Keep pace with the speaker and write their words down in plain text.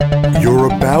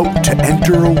about to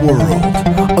enter a world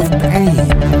of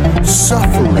pain,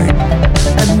 suffering,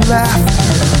 and laughter.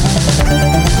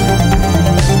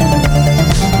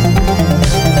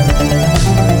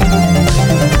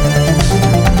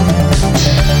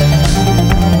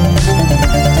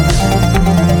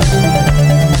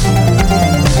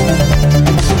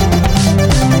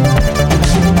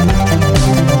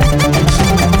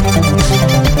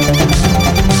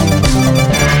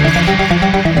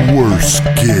 Worst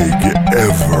gig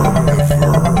ever.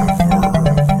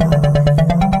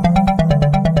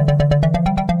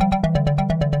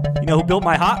 You know who built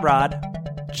my hot rod?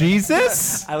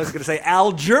 Jesus? I was going to say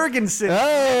Al Jurgensen.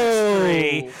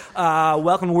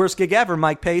 Welcome to Worst Gig Ever.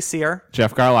 Mike Pace here.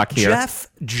 Jeff Garlock here. Jeff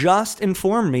just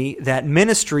informed me that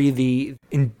Ministry, the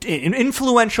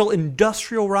influential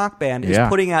industrial rock band, is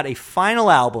putting out a final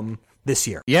album this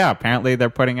year. Yeah, apparently they're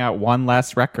putting out one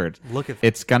last record.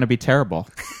 It's going to be terrible.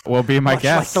 Will be my Much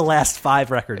guess. like the last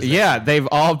 5 records. Yeah, they've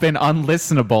all been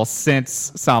unlistenable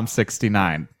since Psalm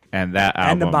 69. And that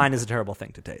album. And The Vine is a terrible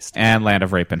thing to taste. And Land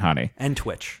of Rape and Honey. And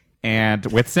Twitch. And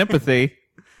With Sympathy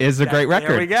is a great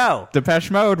record. There we go.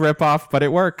 Depeche Mode ripoff, but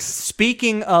it works.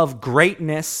 Speaking of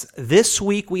greatness, this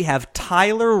week we have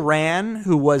Tyler Rann,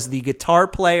 who was the guitar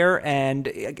player, and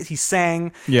he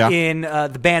sang in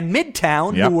the band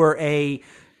Midtown, who were a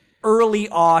early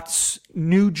aughts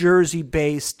New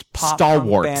Jersey-based pop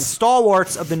punk band,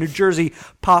 stalwarts of the New Jersey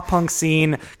pop punk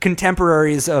scene,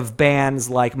 contemporaries of bands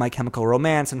like My Chemical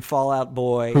Romance and Fall Out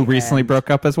Boy, who recently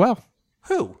broke up as well.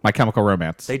 Who? My Chemical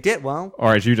Romance. They did, well.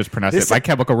 Or as you just pronounced it, My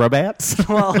Chemical Romance.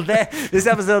 Well, this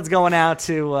episode's going out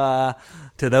to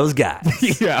those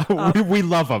guys. Yeah, we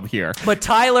love them here. But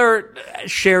Tyler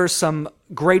shares some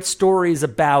great stories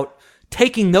about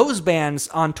taking those bands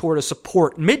on tour to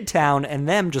support Midtown and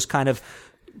them just kind of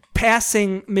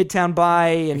passing Midtown by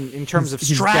in terms of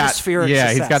stratospheric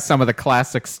success. He's got some of the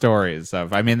classic stories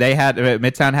of,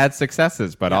 Midtown had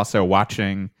successes, but also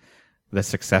watching the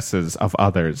successes of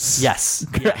others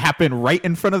happen right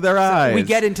in front of their eyes. We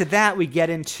get into that. We get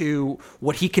into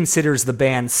what he considers the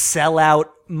band's sellout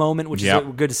moment, which is a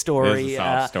good story. It is a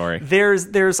solid story.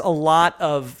 There's a lot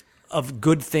of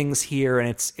good things here, and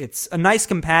it's a nice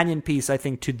companion piece, I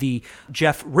think, to the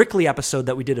Jeff Rickley episode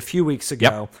that we did a few weeks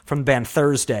ago from the band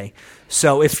Thursday.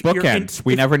 So if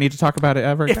we never need to talk about it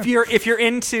ever again. If you're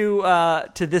into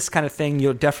to this kind of thing,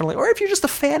 you'll definitely, or if you're just a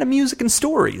fan of music and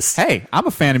stories. Hey, I'm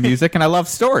a fan of music and I love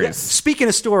stories. Yeah. Speaking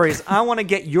of stories, I want to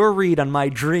get your read on my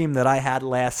dream that I had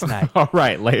last night. All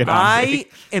right, lay it on me. I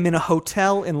am in a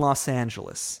hotel in Los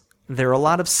Angeles. There are a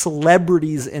lot of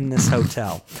celebrities in this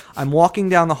hotel. I'm walking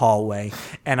down the hallway,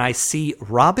 and I see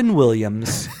Robin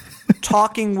Williams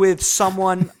talking with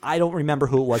someone. I don't remember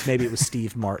who it was. Maybe it was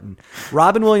Steve Martin.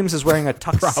 Robin Williams is wearing a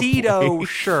tuxedo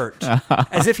shirt,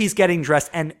 as if he's getting dressed,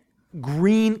 and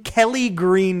Kelly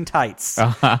green tights.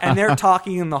 And they're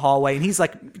talking in the hallway, and he's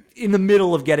like in the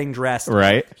middle of getting dressed.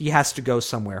 Right. He has to go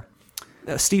somewhere.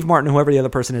 Steve Martin, whoever the other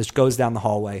person is, goes down the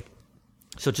hallway.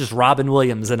 So just Robin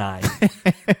Williams and I.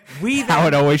 How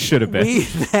it always should have been. We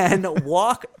then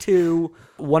walk to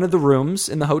one of the rooms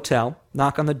in the hotel,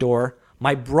 knock on the door.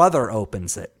 My brother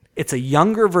opens it. It's a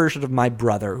younger version of my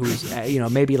brother, who's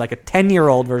maybe like a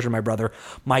 10-year-old version of my brother.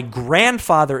 My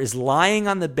grandfather is lying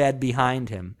on the bed behind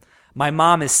him. My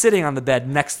mom is sitting on the bed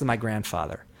next to my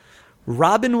grandfather.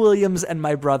 Robin Williams and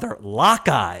my brother lock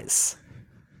eyes.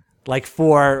 Like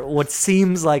for what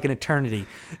seems like an eternity.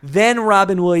 Then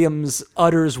Robin Williams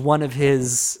utters one of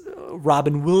his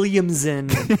Robin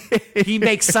Williamson. He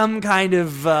makes some kind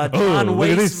of John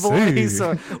Waits voice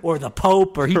or the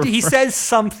Pope, or he says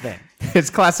something. His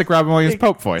classic Robin Williams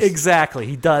Pope voice. Exactly.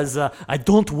 He does, I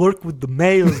don't work with the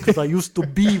males because I used to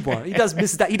be one. He does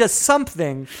that. He does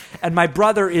something, and my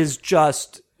brother is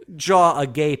just jaw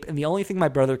agape, and the only thing my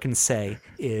brother can say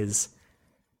is,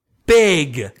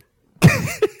 big.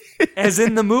 As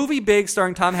in the movie Big,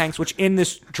 starring Tom Hanks, which in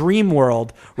this dream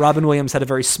world, Robin Williams had a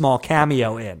very small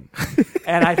cameo in.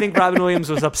 And I think Robin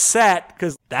Williams was upset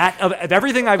because of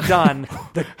everything I've done,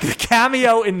 the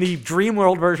cameo in the dream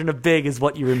world version of Big is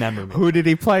what you remember me. Who did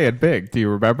he play at Big? Do you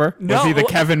remember? No, was he the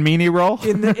Kevin Meaney role?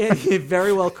 He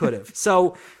very well could have.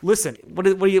 So, listen, what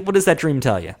does that dream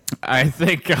tell you? I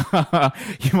think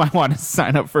you might want to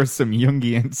sign up for some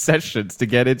Jungian sessions to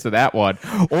get into that one.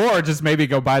 Or just maybe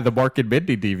go buy the Mork and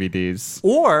Mindy DVDs.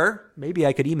 Or maybe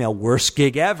I could email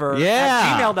worstgigever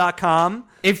at gmail.com.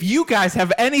 If you guys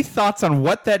have any thoughts on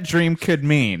what that dream could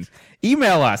mean,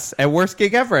 email us at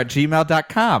worstgigever at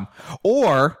gmail.com.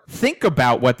 Or think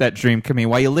about what that dream could mean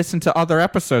while you listen to other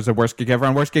episodes of Worst Gig Ever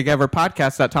on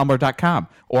worstgigeverpodcast.tumblr.com.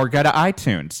 Or go to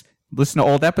iTunes. Listen to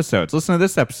old episodes. Listen to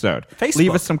this episode. Facebook.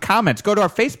 Leave us some comments. Go to our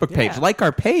Facebook page. Like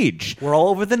our page. We're all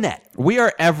over the net. We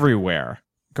are everywhere.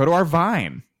 Go to our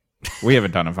Vine. We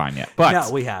haven't done a Vine yet. But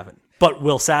no, we haven't. But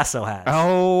Will Sasso has.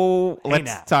 Oh,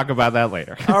 let's talk about that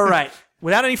later. All right.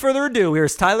 Without any further ado,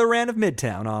 here's Tyler Rand of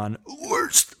Midtown on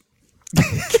Worst.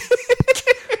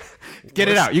 Get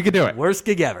it out. You can do it. Worst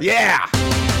gig ever. Yeah.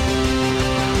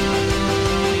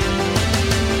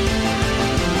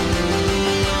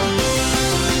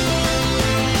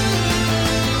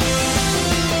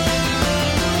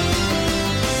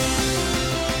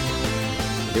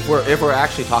 If we're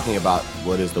actually talking about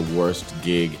what is the worst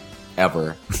gig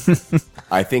ever,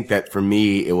 I think that for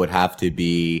me it would have to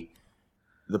be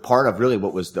the part of really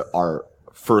what was our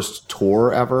first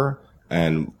tour ever,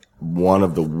 and one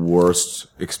of the worst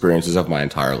experiences of my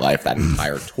entire life. That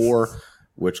entire tour,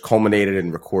 which culminated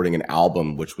in recording an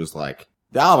album, which was like,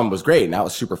 the album was great and that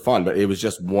was super fun, but it was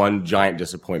just one giant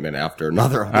disappointment after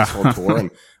another on this whole tour.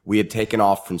 And we had taken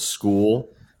off from school.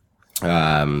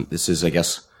 This is, I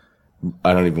guess,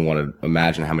 I don't even want to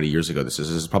imagine how many years ago this is.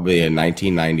 This is probably in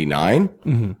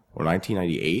 1999 or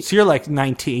 1998. So you're like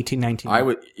 18, 19.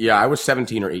 I was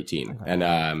 17 or 18. Okay.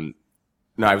 And,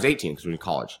 no, I was 18 because we were in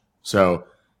college. So,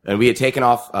 and we had taken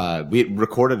off, we had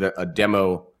recorded a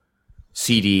demo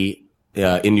CD,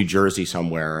 in New Jersey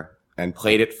somewhere and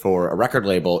played it for a record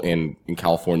label in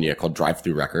California called Drive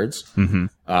Thru Records.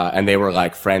 And they were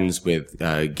like friends with,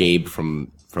 Gabe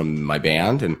from my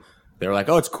band, and they were like,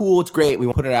 oh, it's cool. It's great.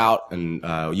 We put it out and,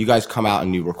 you guys come out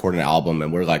and you record an album.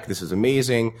 And we're like, this is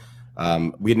amazing.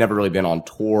 We had never really been on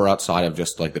tour outside of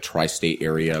just like the tri-state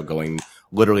area, going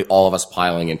literally all of us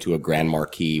piling into a Grand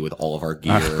Marquis with all of our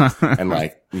gear and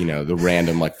like, you know, the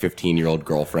random like 15-year-old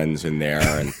girlfriends in there.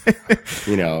 And,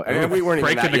 you know, and we weren't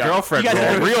even breaking the young. girlfriend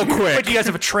rule real quick. Wait, do you guys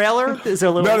have a trailer? Is there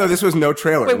a little? No, this was no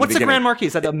trailer. Wait, what's the Grand Marquis?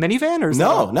 Is that a minivan or is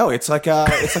No, it's like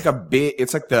a big,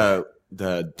 it's like the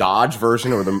Dodge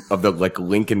version of the like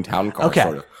Lincoln Town Car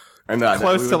sort of. And,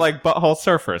 close to like Butthole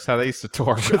Surfers, how they used to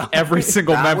tour with every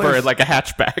single member in like a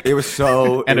hatchback. It was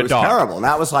so and it was a dog. terrible. And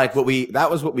that was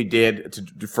what we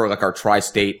did for like our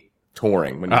tri-state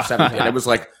touring when we were 17. It was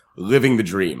like living the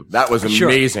dream. That was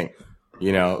amazing. Sure.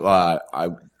 You know,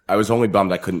 I was only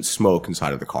bummed I couldn't smoke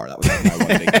inside of the car. That was like my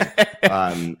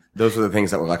one thing. Those were the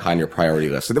things that were like high on your priority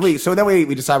list. So then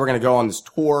we decided we're going to go on this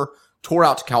tour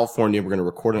out to California. We're going to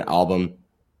record an album.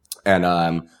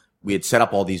 And, we had set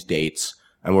up all these dates.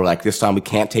 And we're like, this time we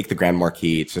can't take the Grand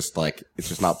Marquis. It's just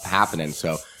not happening.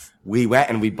 So we went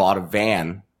and we bought a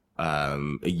van, a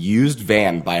used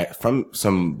van from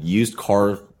some used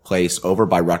car place over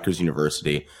by Rutgers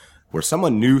University, where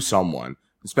someone knew someone.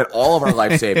 We spent all of our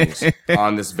life savings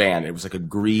on this van. It was like a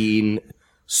green,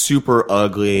 super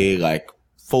ugly, like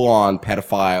full on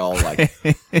pedophile, like,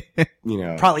 you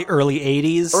know. Probably early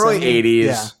 80s. Early 80s.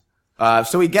 Yeah.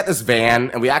 So we get this van,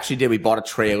 and we bought a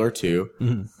trailer too.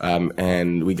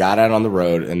 And we got out on the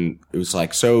road, and it was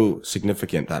like so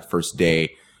significant that first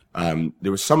day.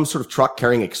 There was some sort of truck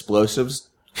carrying explosives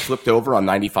flipped over on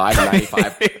 95, and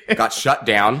 95 got shut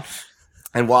down.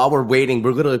 And while we're waiting,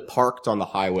 we're literally parked on the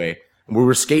highway. We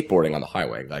were skateboarding on the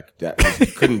highway. Like, we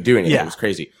couldn't do anything. It was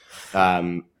crazy.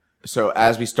 So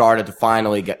as we started to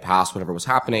finally get past whatever was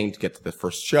happening to get to the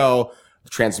first show, the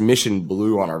transmission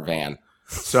blew on our van.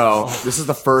 So this is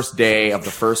the first day of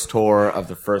the first tour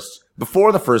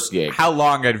before the first gig. How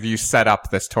long have you set up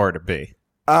this tour to be?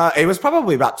 It was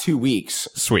probably about 2 weeks.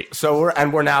 Sweet. So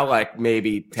we're now like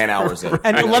maybe 10 hours in.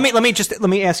 And let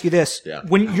me ask you this. Yeah.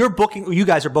 When you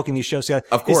guys are booking these shows together.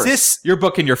 Of course. You're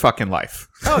booking your fucking life.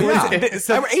 Oh yeah.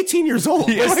 I'm 18 years old.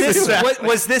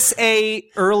 Was this a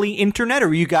early internet or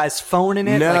were you guys phoning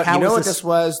it? No, like, how you know was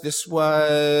what this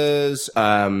was?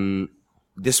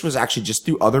 This was actually just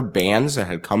through other bands that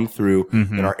had come through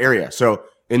in our area. So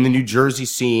in the New Jersey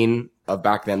scene of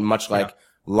back then, much like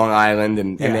Long Island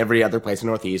and every other place in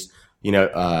the Northeast, you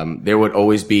know, there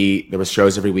was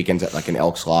shows every weekend at like an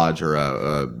Elks Lodge or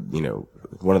you know,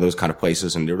 one of those kind of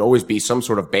places. And there would always be some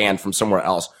sort of band from somewhere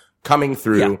else coming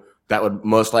through that would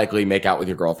most likely make out with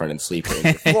your girlfriend and sleep on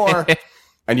your floor.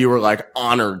 And you were like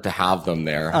honored to have them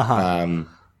there.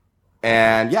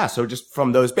 And yeah, so just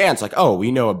from those bands, like, oh,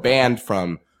 we know a band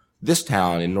from this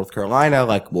town in North Carolina,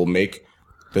 like we'll make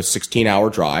the 16-hour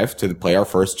drive to play our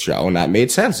first show. And that made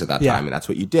sense at that time. And that's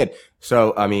what you did.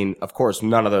 So, I mean, of course,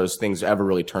 none of those things ever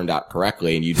really turned out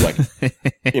correctly. And you'd like,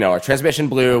 you know, our transmission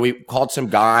blew. We called some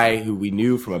guy who we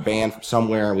knew from a band from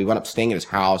somewhere. We went up staying at his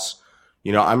house.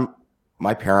 You know,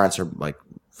 my parents are like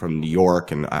from New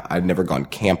York and I'd never gone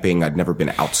camping. I'd never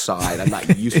been outside. I'm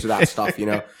not used to that stuff, you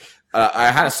know.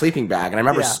 I had a sleeping bag and I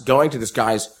remember going to this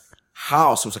guy's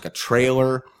house. It was like a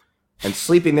trailer, and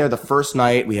sleeping there the first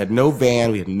night. We had no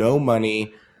van. We had no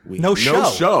money. No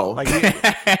show. Like,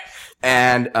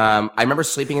 and I remember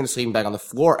sleeping in the sleeping bag on the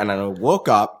floor, and I woke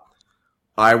up.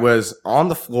 I was on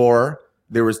the floor.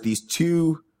 There was these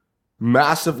two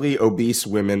massively obese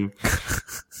women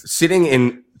sitting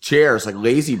in chairs like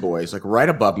lazy boys, like right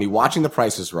above me, watching The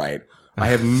Price is Right. I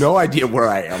have no idea where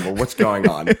I am or what's going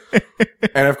on.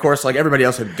 And of course, like everybody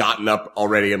else had gotten up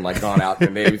already and like gone out,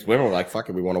 and these women were like, fuck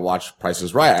it, we want to watch Price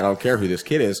is Right. I don't care who this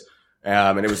kid is.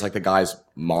 And it was like the guy's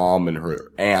mom and her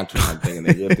aunt or something, and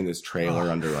they lived in this trailer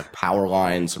under like power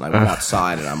lines. And I went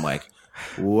outside, and I'm like,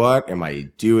 what am I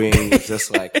doing? Is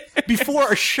this like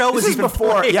before a show is even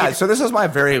before? played. Yeah. So this is my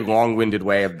very long-winded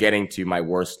way of getting to my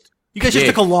worst. You guys just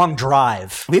took a long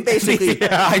drive. We basically,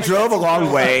 I drove a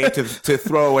long way to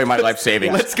throw away my life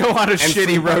savings. Let's go on a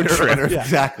shitty road trip. Yeah.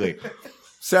 Exactly.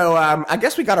 So, I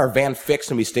guess we got our van fixed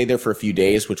and we stayed there for a few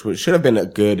days, which should have been a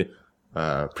good,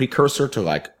 precursor to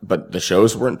like, but the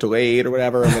shows weren't delayed or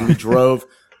whatever. And then we drove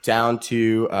down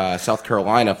to, South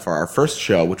Carolina for our first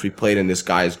show, which we played in this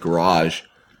guy's garage.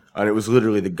 And it was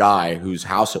literally the guy whose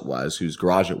house it was, whose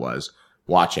garage it was,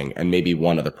 watching, and maybe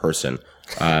one other person.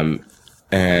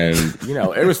 And, you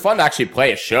know, it was fun to actually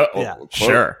play a show. Yeah.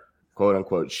 Quote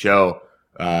unquote show.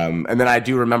 And then I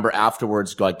do remember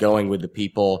afterwards, like going with the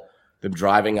people, them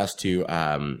driving us to,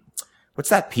 what's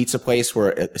that pizza place where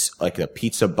it's like a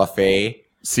pizza buffet?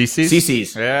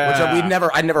 CC's? Yeah. Which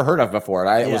I'd never heard of before. And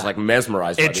I was like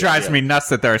mesmerized. It drives me nuts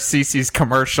that there are CC's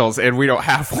commercials and we don't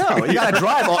have one. No, you gotta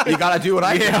drive. You gotta do what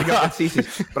I did. You go to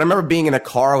CC's. But I remember being in a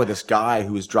car with this guy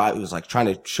who was like trying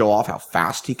to show off how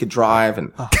fast he could drive.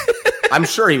 And I'm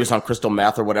sure he was on crystal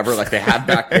meth or whatever, like they had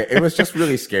back there. It was just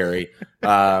really scary.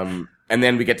 And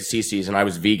then we get to CC's and I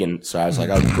was vegan. So I was like,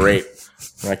 oh, great.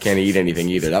 I can't eat anything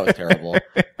either. That was terrible.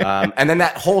 And then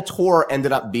that whole tour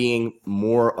ended up being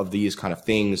more of these kind of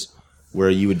things where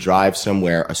you would drive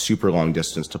somewhere a super long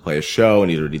distance to play a show,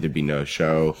 and either would either be no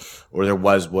show or there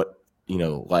was what, you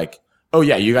know, like, oh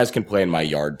yeah, you guys can play in my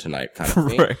yard tonight kind of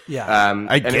thing. Right. Yeah.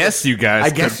 I guess you guys I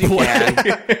guess you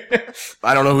can.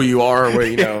 I don't know who you are or where,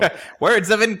 you know. Words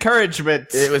of encouragement.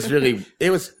 It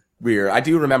was weird. I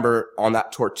do remember on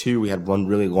that tour too, we had one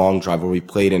really long drive where we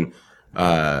played in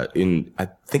I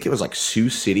think it was like Sioux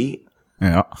City.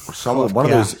 Yeah. One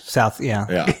of those. South, yeah.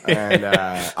 Yeah. And,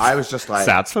 I was just like,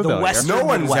 Sounds familiar. The Western no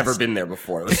one's Midwest. ever been there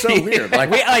before. It was so weird.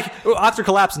 Like, Oxford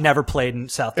Collapse never played in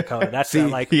South Dakota. That's we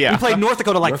played North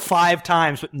Dakota like 5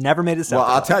 times, but never made it South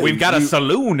Dakota. I'll tell you. We've got a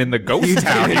saloon in the ghost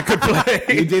town you could play.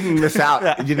 You didn't miss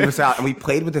out. You didn't miss out. And we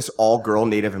played with this all-girl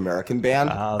Native American band.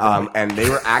 And they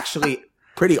were actually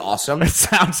pretty awesome. It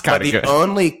sounds kind of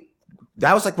good.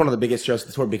 That was like one of the biggest shows of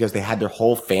the tour because they had their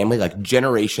whole family, like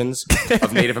generations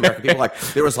of Native American people. Like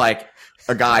there was like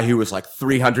a guy who was like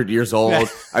 300 years old,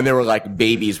 and there were like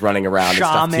babies running around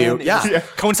Shaman, and stuff too. Yeah.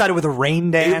 Coincided with a rain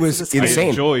dance. It was insane. I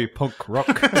enjoy punk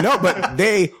rock. No, but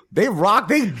they rocked.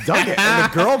 They dug it.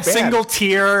 And the girl band, single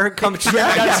tear comes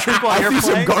down the street while you're I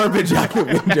threw some garbage out the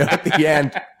window at the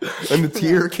end, and the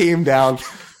tear came down.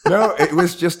 No, it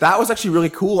was just, that was actually really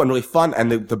cool and really fun.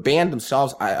 And the band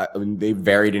themselves, I mean, they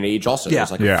varied in age also. There was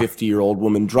like a 50-year-old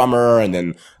woman drummer, and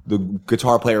then the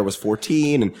guitar player was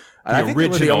 14. And I think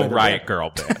original Riot Girl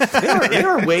band. They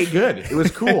were way good. It was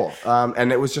cool.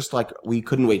 And it was just like, we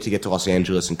couldn't wait to get to Los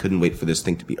Angeles and couldn't wait for this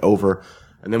thing to be over.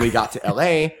 And then we got to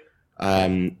LA,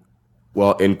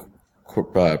 well, in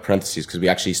parentheses, because we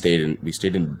actually stayed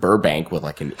in Burbank with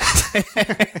like an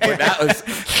that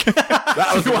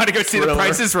was you want to go see The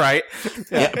Price is Right.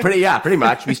 Pretty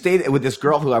much. We stayed with this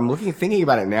girl who I'm thinking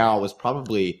about it now was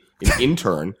probably an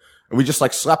intern, and we just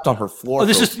like slept on her floor.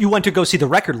 Oh, you went to go see the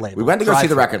record label. We went to go see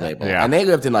the record label, and they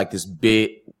lived in like this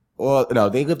big. Well, no,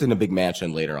 they lived in a big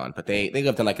mansion later on, but they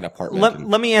lived in like an apartment.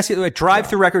 Let me ask you,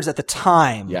 Drive-Thru Records at the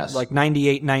time, yes, like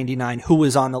 98, 99, who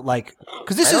was on the, like,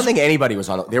 cause I don't think anybody was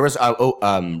on it. There was,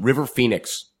 River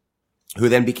Phoenix, who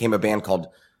then became a band called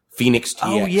Phoenix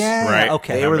TX. Oh, yeah. Right.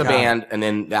 Okay. They were the band, and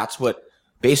then that's what,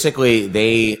 basically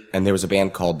and there was a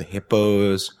band called the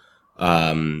Hippos.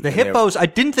 The Hippos,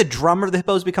 didn't the drummer of the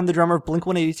Hippos become the drummer of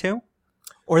Blink-182?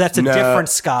 Or that's a different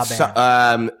ska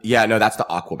band? No, that's the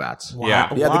Aquabats. Wow.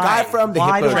 Yeah. Yeah, the guy from the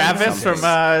Hippos. Travis from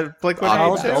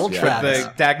Blink-182? Old with Travis.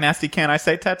 the Dag Nasty Can I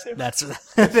Say tattoo?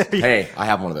 Hey, I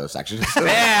have one of those, actually.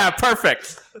 Yeah,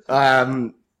 perfect.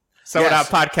 Someone out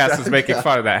podcast is making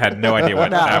fun of that. Had no idea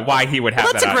why he would have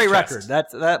that. That's a great record.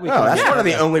 That's one of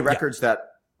the only records that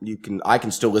I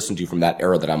can still listen to from that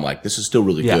era that I'm like, this is still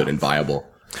really good and viable.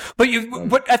 But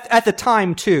at the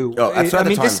time too. Oh, at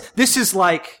the time. This is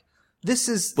like, this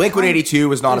is Blink-182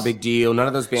 was not a big deal. None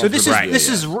of those bands. So this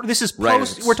is post.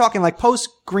 Right. We're talking like post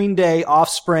Green Day,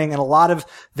 Offspring, and a lot of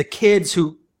the kids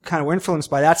who kind of were influenced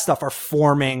by that stuff are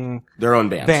forming their own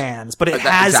bands, but it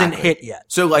hasn't hit yet.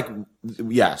 So like,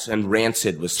 yes, and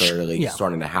Rancid was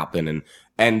starting to happen,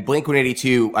 and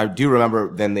Blink-182. I do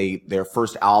remember then their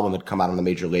first album had come out on the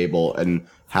major label and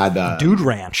had Dude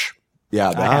Ranch.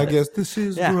 Yeah, I guess this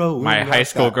is my high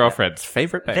school girlfriend's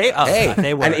favorite band.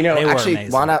 They were. And they actually, were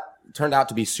amazing. Lana turned out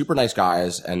to be super nice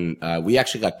guys, and we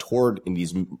actually got toured in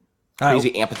these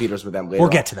crazy amphitheaters with them later.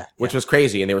 We'll get to that, which was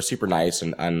crazy, and they were super nice,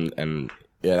 and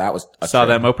yeah, that was. Saw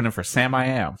them opening for Sam I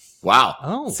Am. Wow.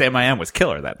 Oh, Sam I Am was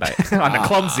killer that night on the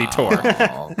Clumsy tour.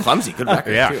 Oh, Clumsy, good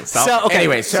record too. So okay.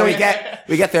 Anyway, so we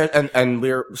get there, and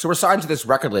we're signed to this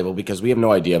record label because we have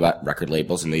no idea about record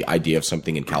labels, and the idea of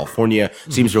something in California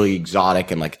seems really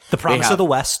exotic and like the promise of the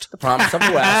West, the promise of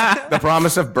the West, the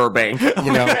promise of Burbank,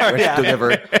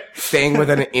 delivered, staying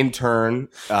with an intern,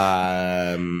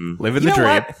 living the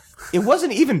dream. What? It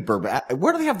wasn't even Burbank.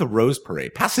 Where do they have the Rose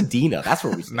Parade? Pasadena. That's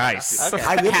where we started. Nice. Okay.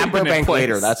 I lived in Burbank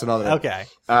later. That's another. Okay.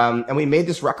 And we made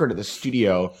this record at the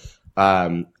studio.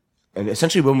 And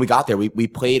essentially when we got there, we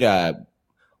played,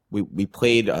 we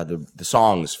played the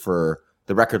songs for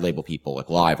the record label people like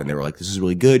live. And they were like, this is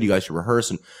really good. You guys should rehearse.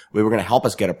 And we were going to help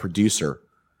us get a producer.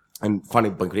 And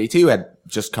funny, Blink-182 had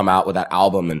just come out with that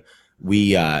album, and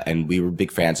we were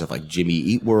big fans of like Jimmy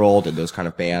Eat World and those kind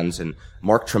of bands, and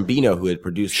Mark Trombino, who had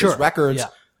produced his records.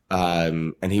 Yeah.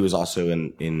 And he was also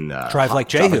in Drive Like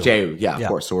Jehu. Yeah, of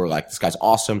course. So we're like, this guy's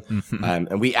awesome. Mm-hmm.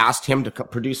 And we asked him to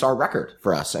produce our record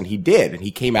for us, and he did. And he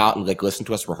came out and like listened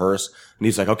to us rehearse, and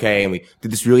he's like, okay. And we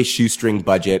did this really shoestring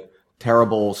budget,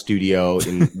 terrible studio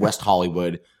in West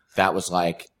Hollywood that was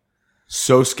like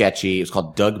so sketchy. It was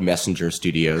called Doug Messenger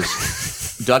Studios.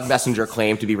 Doug Messenger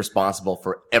claimed to be responsible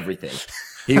for everything.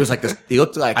 He was like this. He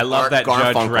looked like I love Art that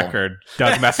Garfunkel. Judge record.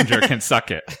 Doug Messenger can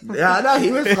suck it. Yeah, no,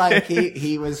 he was like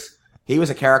he was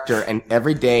a character, and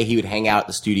every day he would hang out at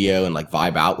the studio and like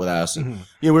vibe out with us, and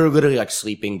we were literally like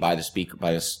sleeping by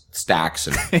the stacks,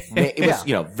 and it was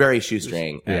very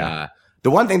shoestring. Yeah. And,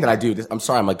 the one thing that I do, I'm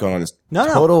sorry, I'm like going on this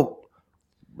total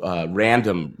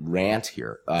random rant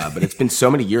here, but it's been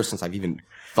so many years since I've even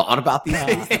thought about these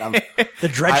things that they're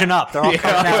dredging up. They're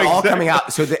all coming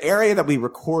out. So the area that we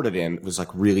recorded in was like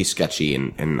really sketchy,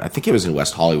 and I think it was in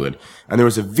West Hollywood. And there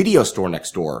was a video store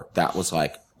next door that was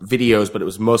like videos, but it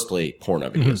was mostly porno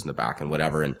videos in the back and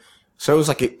whatever. And so it was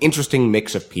like an interesting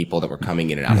mix of people that were coming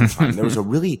in and out of the time. There was a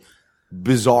really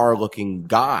bizarre looking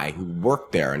guy who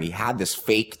worked there, and he had this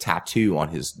fake tattoo on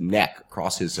his neck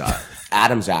across his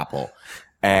Adam's apple.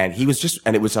 And he was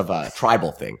and it was of a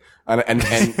tribal thing. And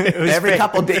every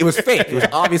couple of days, it was fake. It was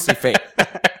obviously fake.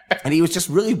 And he was just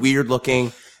really weird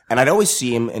looking. And I'd always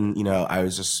see him, and, I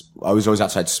was always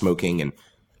outside smoking,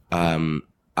 and,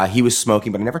 he was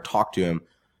smoking, but I never talked to him.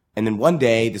 And then one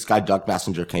day, this guy, Doug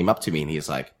Messenger, came up to me, and he's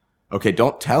like, okay,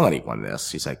 don't tell anyone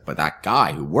this. He's like, but that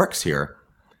guy who works here,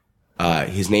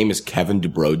 his name is Kevin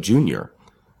DuBrow Jr.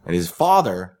 And his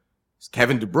father is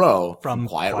Kevin DuBrow from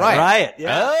Quiet Riot.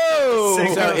 Yeah.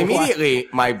 Oh! So immediately,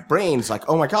 my brain's like,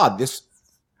 oh my God, this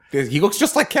he looks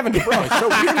just like Kevin DuBrow. He's so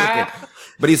weird looking.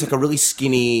 But he's like a really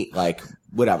skinny, like,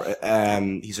 whatever.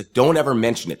 He's like, don't ever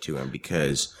mention it to him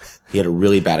because he had a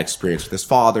really bad experience with his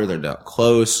father. They're not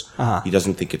close. He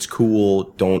doesn't think it's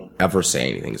cool. Don't ever say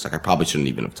anything. It's like, I probably shouldn't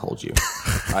even have told you.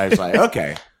 I was like,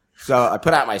 okay. So I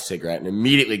put out my cigarette and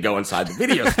immediately go inside the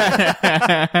video store.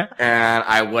 And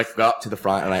I like go up to the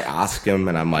front and I ask him,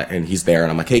 and I'm like, and he's there,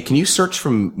 and I'm like, hey, can you search for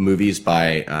movies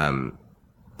by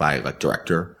like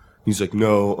director? He's like,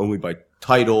 no, only by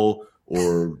title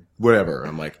or whatever. And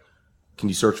I'm like, can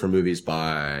you search for movies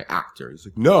by actor? He's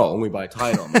like, no, only by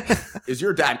title. I'm like, is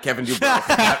your dad Kevin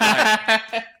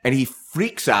DuBrow? And he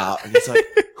freaks out, and he's like,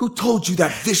 who told you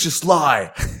that vicious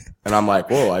lie? And I'm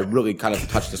like, whoa, I really kind of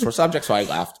touched a sore subject, so I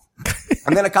left.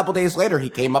 And then a couple days later,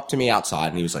 he came up to me outside,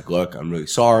 and he was like, look, I'm really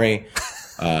sorry.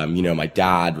 My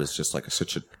dad was just like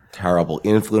such a terrible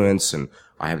influence, and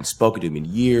I haven't spoken to him in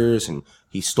years, and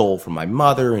he stole from my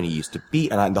mother, and he used to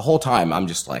beat, and the whole time I'm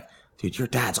just like, dude, your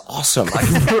dad's awesome.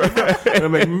 And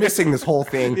I'm like missing this whole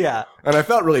thing. Yeah. And I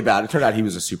felt really bad. It turned out he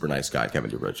was a super nice guy,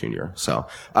 Kevin DuBrow Jr. So,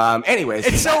 anyways.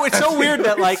 It's so weird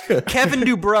that like Kevin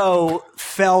DuBrow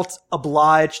felt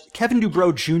obliged. Kevin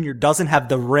DuBrow Jr. doesn't have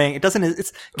the ring. Kevin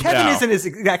isn't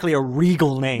exactly a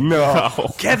regal name. No.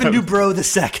 Kevin DuBrow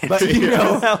II. But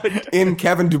in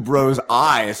Kevin DuBrow's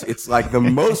eyes, it's like the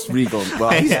most regal.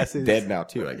 Well, he's dead now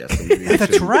too, I guess.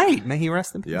 That's right. May he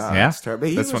rest in peace. Yeah. It's terrible.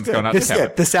 This one's going out to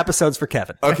Kevin. This episode's for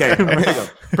Kevin. Okay.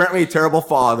 Apparently a terrible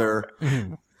father.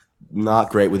 Not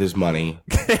great with his money.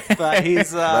 but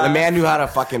he's But the man knew how to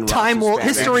fucking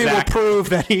history will prove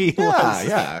that he was.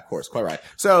 Yeah, of course, quite right.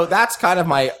 So that's kind of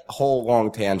my whole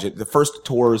long tangent. The first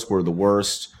tours were the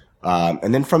worst.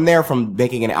 And then from there, from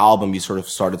making an album, you sort of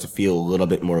started to feel a little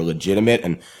bit more legitimate,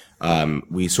 and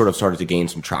we sort of started to gain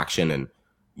some traction. And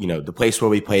you know, the place where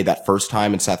we played that first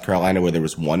time in South Carolina, where there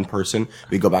was one person,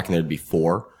 we go back and there'd be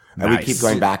 4, and we keep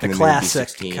going back, and then there'd be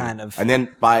 16, kind of. And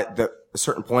then by a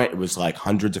certain point, it was like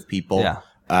hundreds of people. Yeah.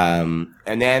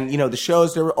 And then, you know, the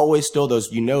shows, there were always still those,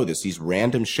 these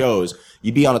random shows.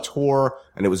 You'd be on a tour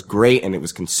and it was great and it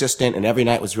was consistent and every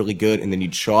night was really good. And then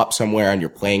you'd show up somewhere and you're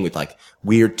playing with like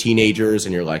weird teenagers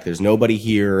and you're like, there's nobody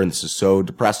here and this is so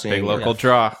depressing. Big local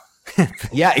draw.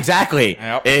 Yeah, exactly.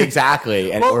 Yep.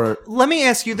 Exactly. And, well, let me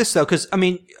ask you this though, because I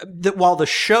mean, while the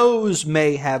shows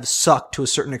may have sucked to a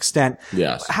certain extent,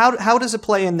 yes. How does it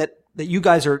play in that you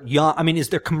guys are young? I mean, is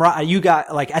there camaraderie? You guys,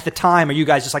 like, at the time, are you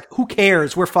guys just like, who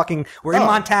cares? We're in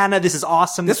Montana. This is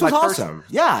awesome. This was awesome.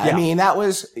 Yeah. I mean, that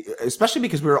was, especially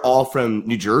because we were all from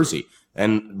New Jersey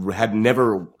and I'd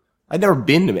never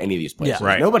been to any of these places. Yeah,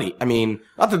 right. Nobody, I mean,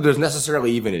 not that there's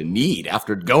necessarily even a need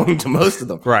after going to most of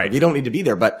them. Right. Like, you don't need to be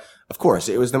there, but of course,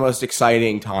 it was the most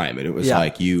exciting time. And it was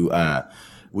like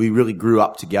we really grew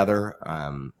up together,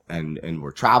 and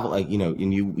we're traveling,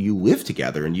 and you live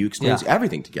together and you experience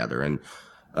everything together. And,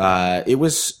 it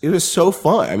was so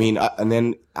fun. I mean, and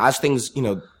then as things,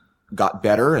 got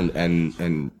better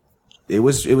and it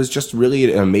was just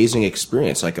really an amazing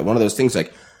experience. Like one of those things,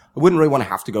 like I wouldn't really want to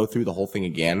have to go through the whole thing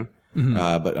again.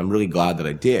 Mm-hmm. But I'm really glad that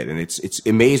I did. And it's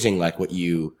amazing, like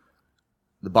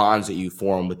the bonds that you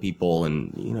form with people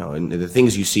and, and the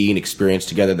things you see and experience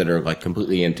together that are like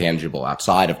completely intangible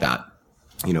outside of that,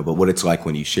 but what it's like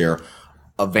when you share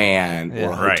a van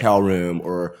or a hotel room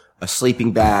or a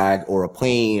sleeping bag or a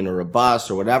plane or a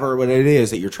bus or whatever it is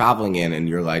that you're traveling in, and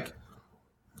you're like,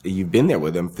 you've been there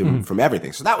with them from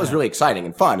everything. So that was really exciting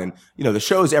and fun. And, the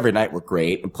shows every night were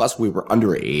great. And plus we were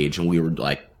underage and we were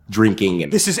like drinking.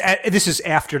 And this is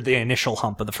after the initial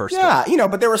hump of the first tour.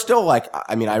 But there were still like,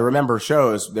 I mean, I remember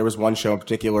shows. There was one show in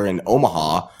particular in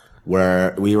Omaha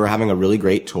where we were having a really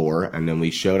great tour, and then we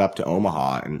showed up to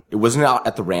Omaha, and it wasn't out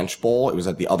at the Ranch Bowl. It was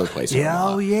at the other place. Yeah,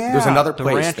 oh yeah. There's another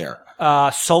place there.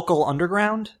 Sokol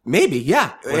Underground? Maybe,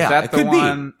 yeah. Was that the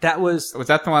one? Was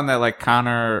that the one that like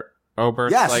Connor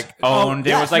Oberst owned?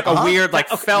 Yes. It was like a weird,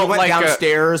 felt went like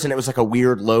downstairs, and it was like a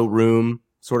weird low room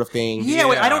sort of thing. Yeah,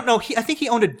 I don't know. I think he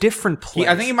owned a different place.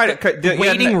 I think he might have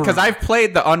waiting room, because I've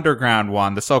played the underground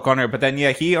one, the Sokol Underground, but then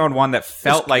he owned one that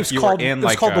felt like you were in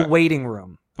like. It was called the waiting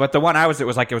room. But the one it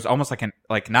was almost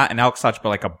like not an Elks Lodge, but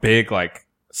like a big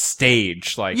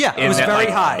stage. It was very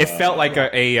high. It felt like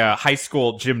a high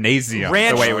school gymnasium.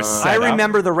 The way it was set up. I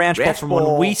remember the Ranch Bowl from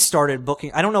when we started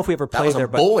booking. I don't know if we ever played there,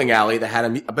 but bowling alley that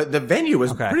had but the venue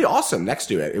was pretty awesome next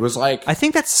to it. It was like, I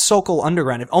think that's Sokol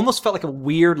Underground. It almost felt like a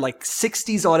weird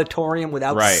 60s auditorium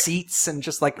without seats and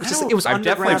just like it was I've underground.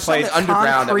 Definitely played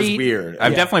underground. That was weird.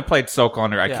 I've definitely played Sokol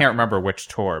Underground. I can't remember which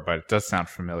tour, but it does sound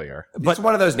familiar. But it's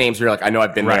one of those names where you're like, I know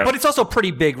I've been there. But it's also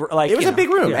pretty big. Like it was a big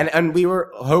room, and we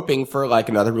were hoping for like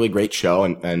another really great show.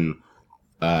 And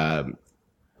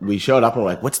we showed up and we're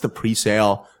like, what's the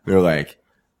pre-sale? They were like,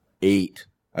 8.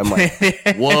 I'm like,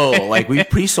 whoa, like we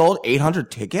pre-sold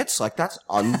 800 tickets? Like that's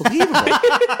unbelievable.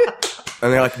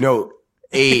 And they're like, no,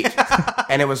 8.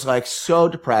 And it was like so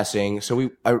depressing. So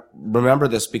I remember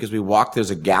this because we walked, there's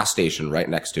a gas station right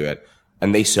next to it,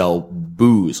 and they sell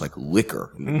booze, like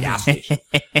liquor in the gas station.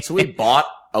 So we bought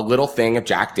a little thing of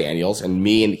Jack Daniels, and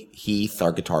me and Heath,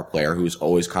 our guitar player, who's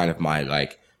always kind of my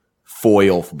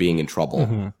foil for being in trouble.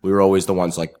 Mm-hmm. We were always the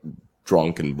ones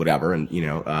drunk and whatever. And,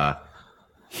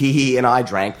 he and I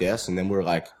drank this, and then we were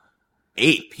like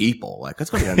 8 people. Let's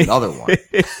go get another one.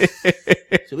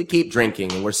 So we keep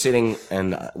drinking, and we're sitting,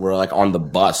 and we're on the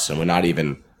bus, and we're not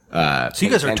even, so you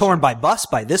guys are torn by bus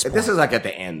by this point. This is at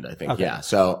the end, I think. Okay. Yeah.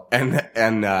 So,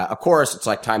 and of course it's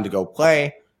time to go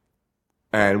play,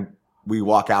 and we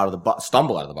walk out of the bus,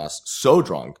 stumble out of the bus, so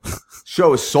drunk.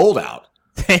 Show is sold out.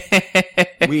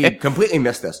 We completely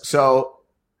missed this. So,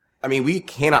 I mean, we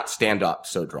cannot stand up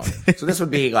so drunk. So this would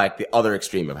be the other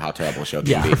extreme of how terrible a show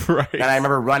can be. Right. And I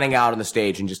remember running out on the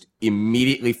stage and just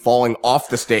immediately falling off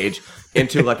the stage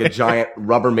into a giant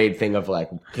Rubbermaid thing of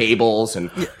cables.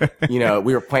 And,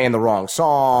 we were playing the wrong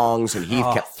songs, and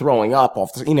Heath kept throwing up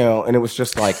off the, and it was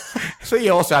just so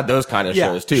you also had those kind of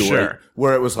shows too, sure.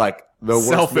 where it was the worst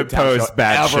self-imposed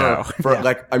bad ever. show. For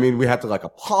we had to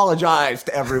apologize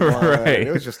to everyone. Right.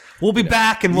 It was just we'll be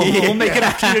back and we'll make it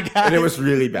after you guys. And it was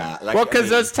really bad. Because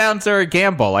those towns are a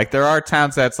gamble. Like there are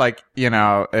towns that's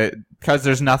because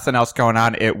there's nothing else going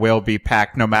on, it will be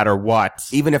packed no matter what.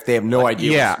 Even if they have no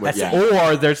idea.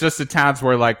 Or there's just the towns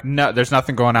where no, there's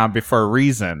nothing going on for a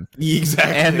reason.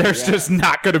 Exactly. And there's just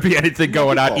not going to be anything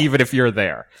going on even if you're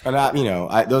there. And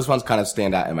those ones kind of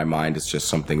stand out in my mind. It's just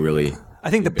something really. I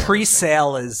think the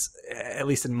pre-sale is, at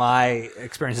least in my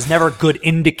experience, is never a good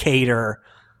indicator.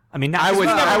 I mean, I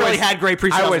never really had great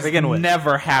pre-sales to begin with. I was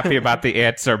never happy about the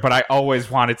answer, but I always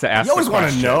wanted to ask. You always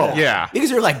want to know, yeah, because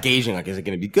you're gauging, is it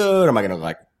going to be good? Or am I going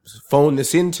to phone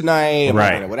this in tonight? Am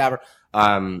I gonna whatever.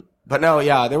 But no,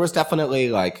 yeah, there was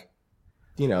definitely I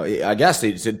guess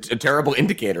it's a terrible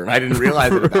indicator, and I didn't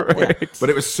realize it at that point. But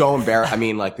it was so embarrassing. I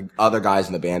mean, the other guys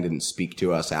in the band didn't speak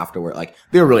to us afterward.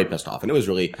 They were really pissed off, and it was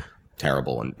really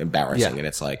terrible and embarrassing. And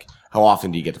it's how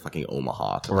often do you get to fucking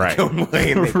Omaha to go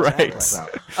play? Right. So,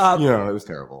 it was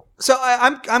terrible. So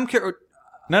I'm curious.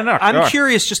 No, I'm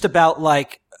curious just about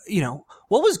what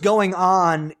was going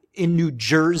on in New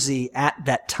Jersey at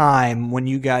that time when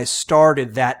you guys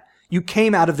started, that you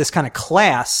came out of this kind of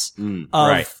class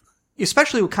of,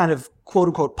 especially with kind of quote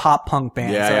unquote pop punk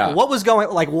bands. Yeah. What was going,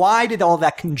 why did all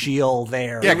that congeal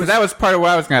there? Yeah, because that was part of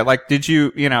what I was going to, did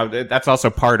you, that's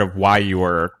also part of why you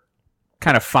were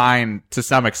kind of fine to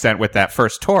some extent with that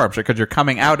first tour, because you're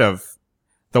coming out of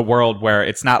the world where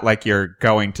it's not like you're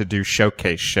going to do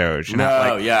showcase shows.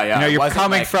 You're you're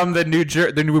coming from the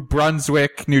New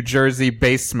Brunswick, New Jersey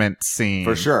basement scene.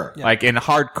 For sure. In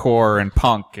hardcore and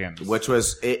punk it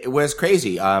was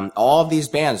crazy. All of these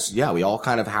bands, we all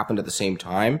kind of happened at the same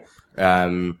time.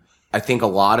 I think a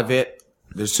lot of it,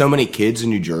 there's so many kids in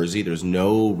New Jersey, there's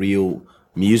no real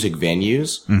music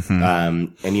venues.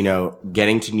 And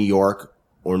getting to New York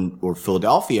or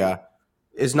Philadelphia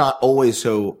is not always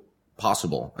so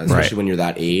possible, especially when you're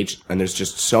that age. And there's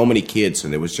just so many kids,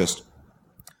 and it was just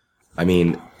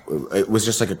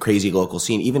a crazy local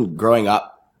scene. Even growing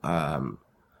up,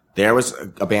 there was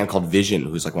a band called Vision,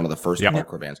 who's one of the first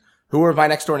hardcore bands, who were my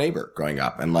next door neighbor growing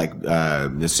up. And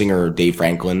the singer Dave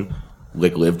Franklin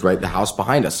lived right the house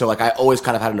behind us. So I always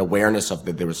kind of had an awareness of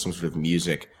that there was some sort of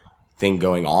music thing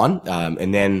going on.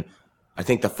 And then I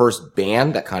think the first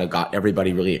band that kind of got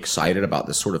everybody really excited about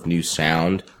this sort of new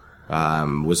sound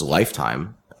was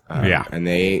Lifetime. And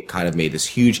they kind of made this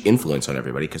huge influence on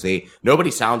everybody because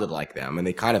nobody sounded like them, and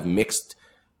they kind of mixed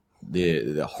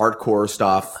the hardcore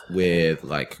stuff with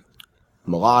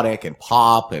melodic and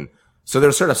pop, and so there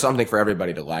was sort of something for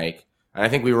everybody to like. And I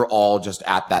think we were all just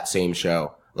at that same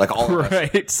show, all of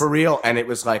us, for real. And it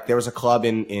was there was a club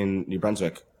in New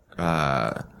Brunswick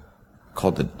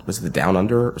called was it the Down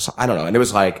Under or something? I don't know. And it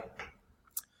was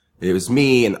it was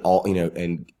me and all,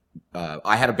 and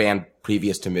I had a band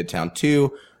previous to Midtown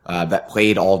too, that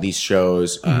played all these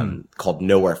shows, called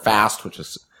Nowhere Fast, which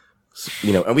was,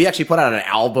 and we actually put out an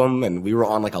album, and we were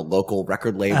on a local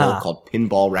record label called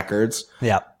Pinball Records.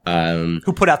 Yeah.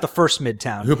 Who put out the first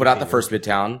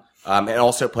Midtown. And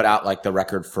also put out the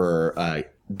record for,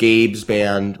 Gabe's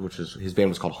band, his band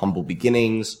was called Humble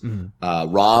Beginnings.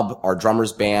 Rob, our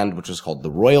drummer's band, which was called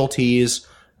The Royalties.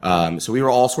 So we were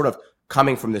all sort of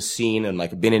coming from this scene and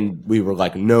we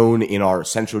were known in our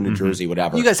central New Jersey,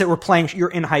 whatever. You guys that were playing, you're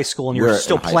in high school and you're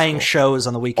still playing shows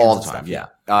on the weekends all the time. Yeah.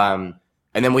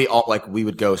 And then we all we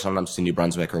would go sometimes to New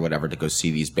Brunswick or whatever to go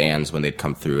see these bands when they'd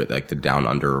come through at the Down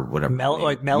Under or whatever.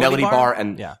 Melody Bar?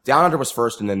 And Down Under was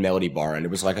first, and then Melody Bar, and it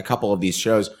was a couple of these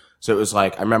shows. So it was I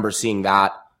remember seeing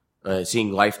that,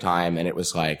 seeing Lifetime, and it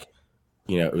was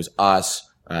it was us.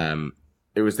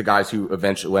 It was the guys who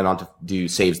eventually went on to do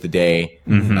Saves the Day,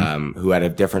 who had a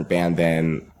different band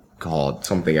then called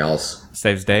something else.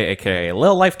 Saves Day, aka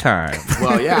Lil Lifetime.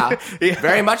 Well, yeah,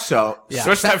 very much so. Yeah.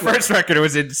 Which that first record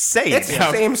was insane. It's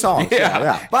the same song.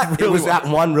 Yeah. But it was that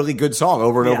one really good song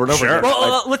over and over and over again.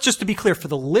 Well, let's just to be clear for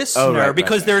the listener,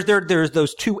 because there's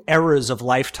those two eras of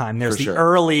Lifetime. There's the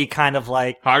early kind of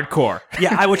hardcore.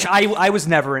 Yeah, which I was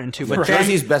never into. But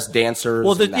Jersey's Best Dancers.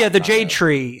 Well, the Jade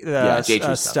Tree,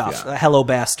 stuff. Hello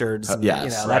Bastards.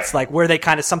 That's where they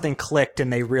kind of something clicked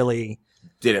and they really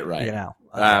did it right.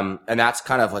 And that's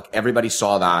kind of everybody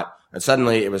saw that, and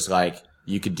suddenly it was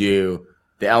you could do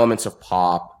the elements of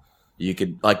pop. You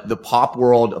could the pop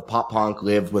world of pop punk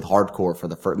lived with hardcore for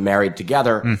the first, married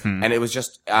together, and it was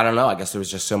just I don't know. I guess there was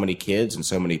just so many kids and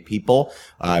so many people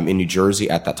in New Jersey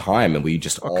at that time, and we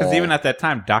just because even at that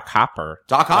time, Doc Hopper,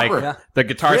 the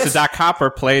guitarist of Doc Hopper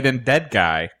played in Dead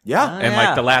Guy,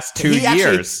 in the last 2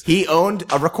 years. He owned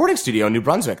a recording studio in New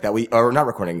Brunswick that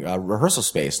rehearsal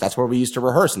space. That's where we used to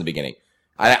rehearse in the beginning.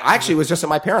 I actually was just at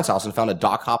my parents' house and found a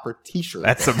Doc Hopper T-shirt.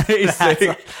 That's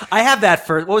amazing. I have that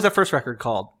first. What was that first record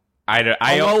called?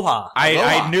 Aloha.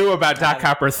 I knew about Doc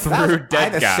Hopper through I had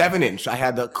Dead a Guy. 7-inch. I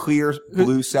had the clear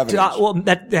blue 7-inch. Well,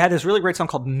 they had this really great song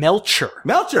called Melcher.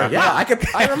 Melcher, yeah,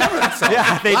 I remember that song.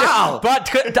 Yeah, they wow.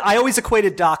 did. But I always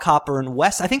equated Doc Hopper and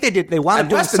West. I think they wound up And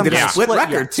doing Weston some did a kind of split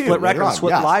record, too, split later record, on,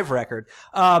 split yeah. live record.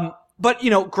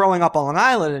 But growing up on Long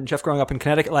Island and Jeff growing up in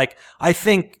Connecticut, like I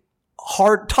think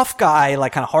tough guy,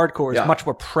 like kind of hardcore, is Yeah. much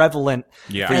more prevalent.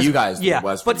 Yeah. For you guys, Yeah, it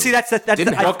was. but for see, me. that's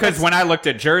Well, because when I looked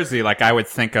at Jersey, like I would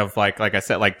think of like I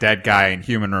said, like Dead Guy and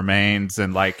Human Remains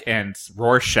and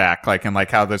Rorschach, and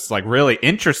how this like really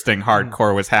interesting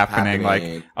hardcore was happening,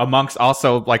 like amongst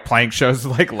also like playing shows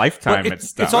like Lifetime and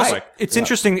stuff. It's also, like, it's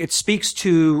interesting. It speaks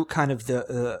to kind of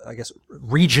the, I guess,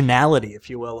 regionality, if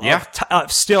you will. Yeah.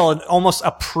 Of still almost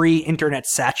a pre-internet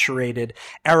saturated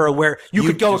era where you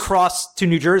could go across to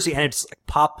New Jersey and it's like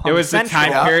pop punk it was central. a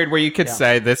time period where you could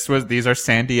say these are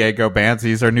San Diego bands,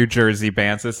 these are New Jersey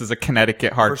bands, this is a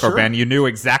Connecticut hardcore sure. band. You knew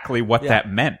exactly what that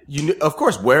meant. You knew, of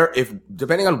course,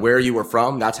 depending on where you were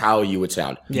from, that's how you would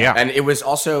sound. Yeah. And it was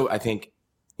also, I think,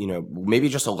 maybe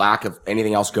just a lack of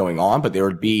anything else going on, but there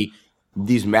would be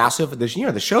these massive,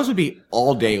 the shows would be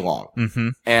all day long. Mm-hmm.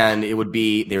 And there would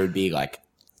be like,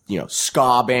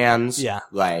 ska bands. Yeah.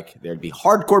 Like there'd be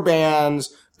hardcore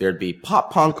bands. There'd be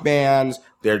pop punk bands.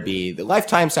 There'd be the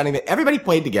Lifetime sounding that everybody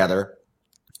played together.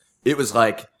 It was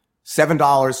like $7,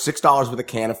 $6 with a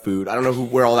can of food. I don't know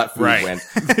where all that food went.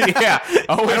 Yeah.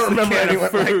 Oh, I don't remember anyone.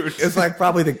 food. It's like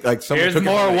probably someone Here's took it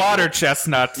more from me. water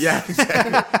chestnuts. Yeah,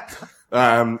 exactly.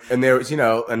 And there was,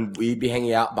 and we'd be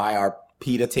hanging out by our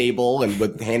PETA table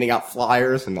and handing out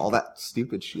flyers and all that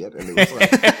stupid shit. And it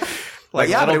was Like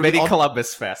yeah, but little it was mini all-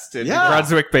 Columbus Fest in Yeah.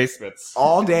 Brunswick basements.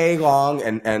 all day long,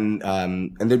 and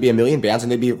there'd be a million bands, and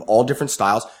they'd be of all different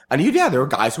styles. And there were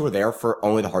guys who were there for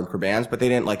only the hardcore bands, but they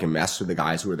didn't like mess with the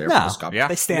guys who were there for the ska. Yeah.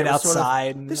 They stand It was sort of-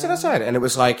 outside. They sit outside, and it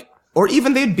was like, or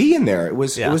even they'd be in there. It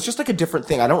was just like a different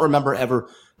thing. I don't remember ever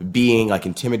being like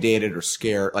intimidated or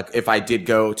scared. Like if I did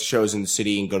go to shows in the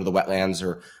city and go to the Wetlands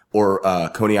or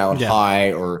Coney Island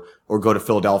High or go to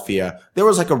Philadelphia, there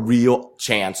was like a real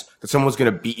chance that someone was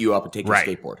going to beat you up and take your Right.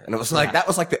 skateboard. And it was like, that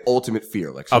was like the ultimate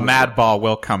fear. Like A someone- Madball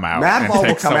will come out. Madball and will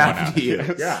take come someone after out.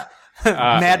 you. Yeah.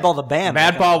 Madball the band.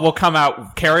 Madball will come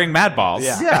out carrying Madballs.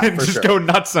 Yeah, and for just sure. go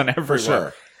nuts on everyone.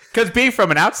 sure. Because being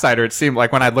from an outsider, it seemed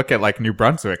like when I look at like New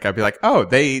Brunswick, I'd be like, oh,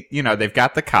 they've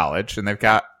got the college and they've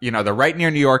got, they're right near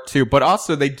New York too, but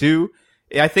also they do,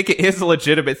 I think it is a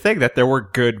legitimate thing that there were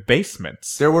good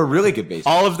basements. There were really good basements.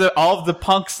 All of the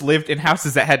punks lived in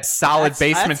houses that had solid That's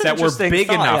basements an that were interesting big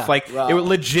thought, enough. yeah. Like Wow. it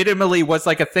legitimately was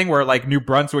like a thing where like New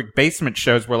Brunswick basement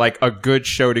shows were like a good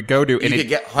show to go to. You And could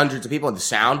get hundreds of people, and the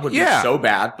sound would be Yeah. so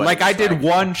bad. But like it was I did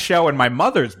one show in my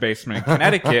mother's basement in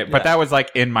Connecticut, but that was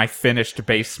like in my finished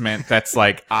basement. That's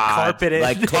like odd. Carpeted.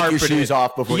 like take your carpeted. shoes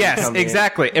off before you Yes, come in.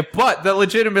 exactly. But the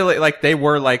legitimately like they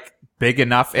were like big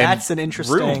enough. That's and an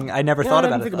interesting. room. I never Yeah, thought I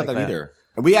about didn't it think like about that that either.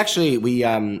 And we actually, we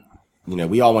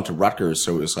all went to Rutgers,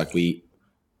 so it was like we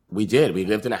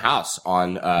lived in a house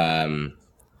on, oh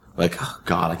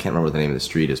God, I can't remember what the name of the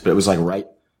street is, but it was like right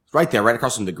there, right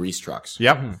across from the grease trucks.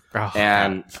 Yep. Oh,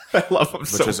 And I love them which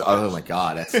so. was, oh my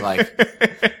God, it's like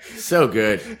so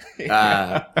good.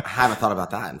 I haven't thought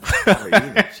about that in forever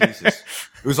either. Jesus.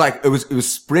 It was like, it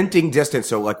was sprinting distance.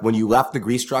 So like when you left the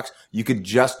grease trucks, you could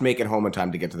just make it home in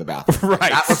time to get to the bathroom.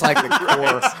 Right. That was like the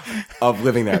core of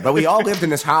living there. But we all lived in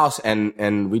this house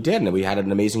and we did. And we had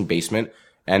an amazing basement.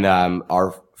 And,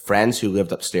 our friends who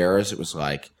lived upstairs, it was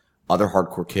like other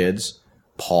hardcore kids,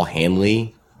 Paul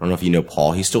Hanley. I don't know if you know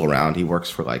Paul. He's still around. He works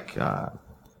for like,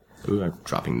 ooh, I'm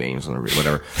dropping names on the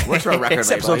whatever. Works for a record This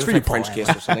label. episode's He was for like you, Paul French Kiss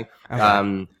or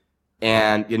something.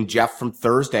 And Jeff from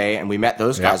Thursday, and we met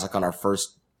those guys like on our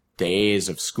first days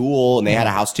of school, and they had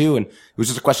a house too. And it was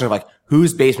just a question of like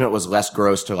whose basement was less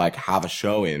gross to like have a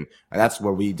show in, and that's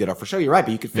where we did our first show. You're right,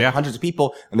 but you could fit hundreds of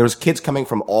people, and there was kids coming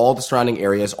from all the surrounding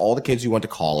areas, all the kids who went to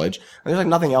college, and there's like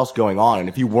nothing else going on. And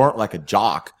if you weren't like a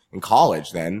jock in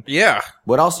college, then Yeah.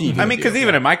 what else are you? I Gonna mean, do? because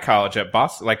even in my college at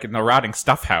Boston, like in the Rotting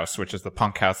Stuff House, which is the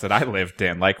punk house that I lived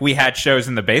in, like we had shows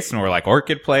in the basement where like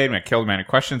Orchid played and Killed Man in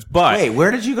Questions, but wait, where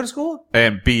did you go to school?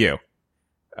 and BU.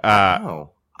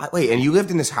 Wait, and you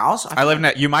lived in this house? I lived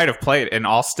in you might have played in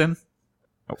Alston.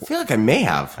 I feel like I may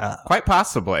have. Quite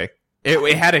possibly.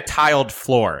 It had a tiled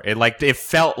floor. It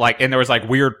felt like, and there was like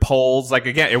weird poles. Like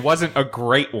again, it wasn't a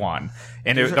great one.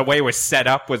 And the way it was set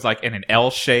up was like in an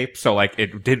L shape. So like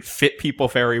it didn't fit people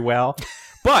very well.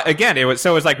 But again, it was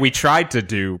like we tried to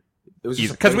do, It was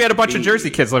just because we had a bunch place of to Jersey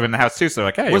be. kids living in the house too. So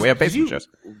like, hey, we have Did you basement shows.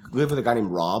 live with a guy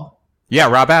named Rob? Yeah,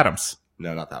 Rob Adams.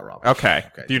 No, not that Rob. Okay.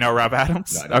 Do you know Rob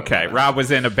Adams? No, I don't know Okay. Rob Rob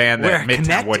was in a band that We're Midtown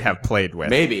connected. would have played with.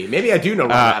 Maybe I do know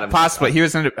Rob Adams. Possibly. He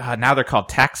was in, now they're called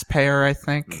Taxpayer, I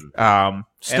think.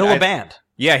 Still and a band.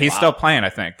 Yeah, he's still playing, I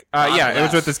think. Yeah, it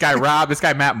was bless. with this guy, Rob, this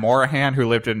guy, Matt Morahan, who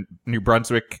lived in New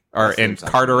Brunswick, or That in seems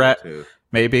like Carteret, too.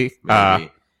 maybe.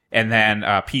 Maybe. And then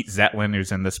Pete Zetlin,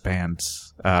 who's in this band,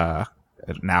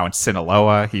 now in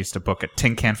Sinaloa. He used to book a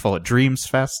Tin Can Full of Dreams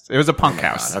Fest. It was a punk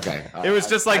house. Okay. It was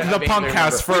just like the punk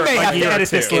house for We may a have to year or edit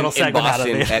this two. little segment out of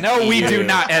Boston it. at No, we do EU.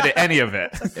 not edit any of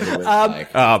it. It was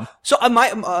like, So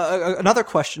another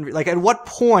question, like at what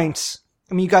point,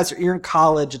 I mean, you're in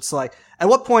college, it's like, at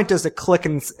what point does it click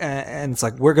and it's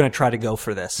like, we're going to try to go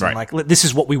for this. And Right. like, this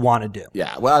is what we want to do.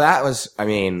 yeah, well, that was, I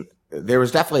mean, there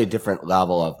was definitely a different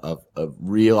level of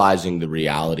realizing the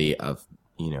reality of,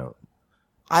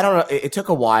 I don't know. It took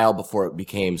a while before it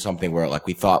became something where like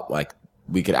we thought like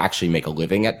we could actually make a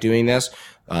living at doing this.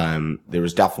 There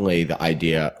was definitely the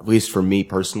idea, at least for me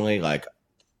personally, like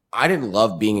I didn't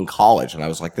love being in college, and I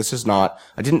was like,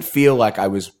 I didn't feel like I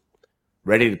was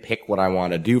ready to pick what I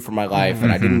want to do for my life,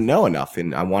 and I didn't know enough,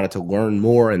 and I wanted to learn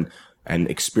more and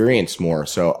experience more.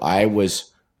 So I was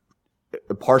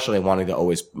partially wanting to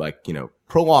always like,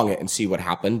 prolong it and see what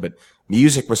happened, but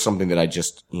music was something that I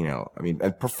just,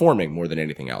 and performing more than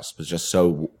anything else was just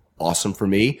so awesome for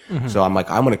me. So I'm like,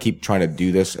 I'm going to keep trying to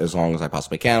do this as long as I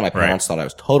possibly can. My parents thought I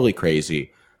was totally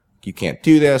crazy. You can't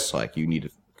do this. Like, you need to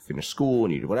finish school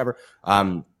and you do whatever.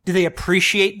 Do they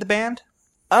appreciate the band?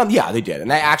 Yeah, they did.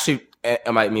 And they actually,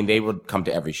 they would come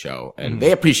to every show and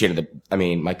they appreciated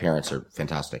my parents are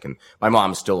fantastic. And my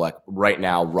mom's still like right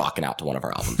now rocking out to one of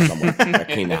our albums somewhere, like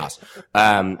clean the house.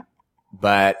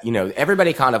 But,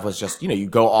 everybody kind of was just, you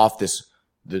go off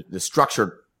the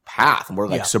structured path, and we're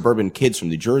like suburban kids from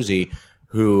New Jersey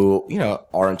who,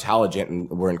 are intelligent, and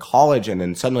we're in college. And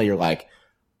then suddenly you're like,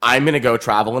 I'm going to go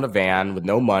travel in a van with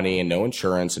no money and no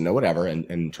insurance and no whatever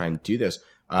and try and do this.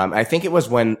 I think it was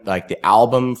when like the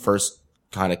album first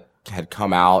kind of had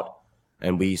come out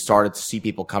and we started to see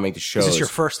people coming to shows. Is this your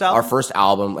first album? Our first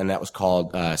album, and that was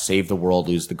called Save the World,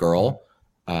 Lose the Girl,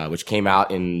 which came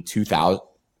out in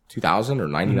 2000 or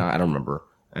 99, I don't remember.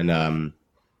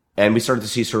 And we started to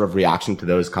see sort of reaction to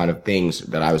those kind of things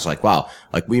that I was like, wow,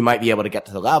 like we might be able to get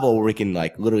to the level where we can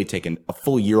like literally take a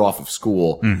full year off of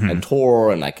school and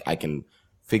tour, and like I can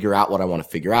figure out what I want to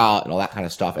figure out and all that kind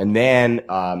of stuff. And then,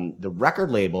 the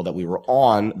record label that we were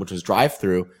on, which was Drive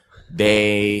Thru,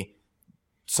 they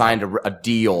signed a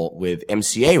deal with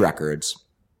MCA Records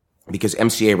because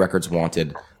MCA Records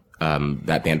wanted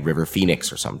that band River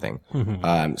Phoenix or something.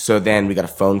 So then we got a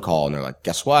phone call and they're like,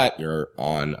 guess what? You're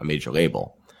on a major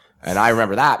label. And I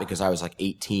remember that because I was like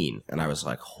 18 and I was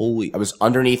like, I was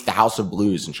underneath the House of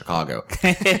Blues in Chicago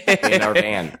in our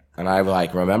van. And I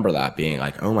like remember that being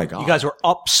like, oh my God. You guys were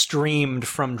upstreamed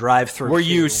from Drive Thru. Were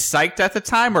you psyched at the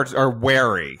time or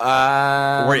wary?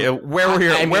 Where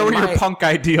were your punk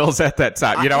ideals at that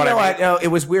time? You know what I mean? No, it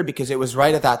was weird because it was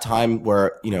right at that time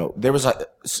where, there was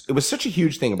it was such a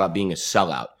huge thing about being a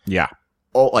sellout. Yeah.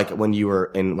 Oh, like when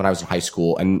I was in high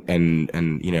school and,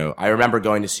 I remember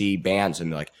going to see bands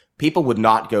and like people would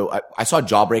not go. I saw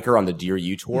Jawbreaker on the Dear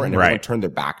You tour and everyone turned their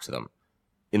back to them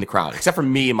in the crowd, except for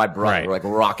me and my brother. We're like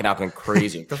rocking out going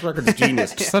crazy. This record's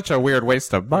genius. Such a weird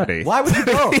waste of money. Why would you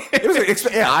go? It was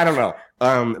I don't know.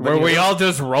 Were we all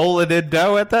just rolling in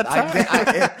dough at that time?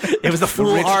 It was the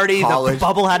foolhardy. The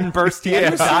bubble hadn't burst yet.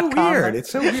 It was so weird.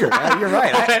 It's so weird. You're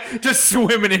right. Just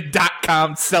swimming in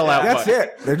 .com sellout. That's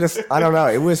it. They're just, I don't know.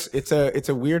 It's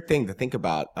a weird thing to think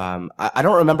about. I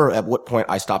don't remember at what point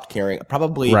I stopped caring.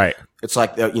 Probably, it's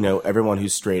like, everyone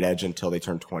who's straight edge until they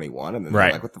turn 21 and then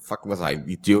they're like, what the fuck was I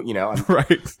doing?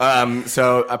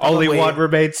 So only one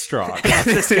remains strong.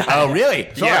 Oh,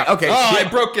 really? Sorry. Yeah. Okay. I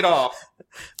broke it off.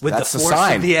 With That's the the force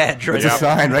sign. of the edge. Right? It's a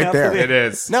sign right there. It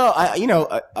is. No,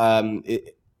 And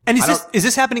is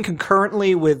this happening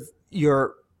concurrently with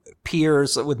your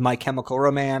peers with My Chemical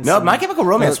Romance? No, My Chemical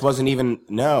Romance wasn't even,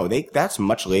 that's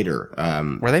much later.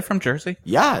 Were they from Jersey?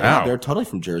 Yeah, they're totally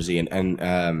from Jersey.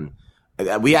 And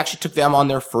we actually took them on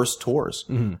their first tours,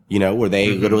 where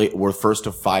they literally were first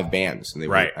of 5 bands. And they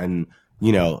were, and,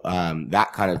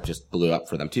 that kind of just blew up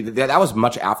for them too. That was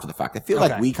much after the fact. I feel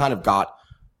like we kind of got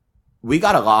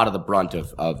a lot of the brunt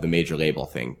of the major label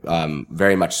thing,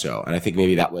 very much so. And I think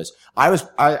maybe that was, I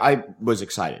was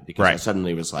excited because I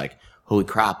suddenly was like, holy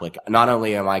crap, like not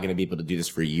only am I going to be able to do this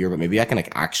for a year, but maybe I can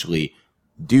like actually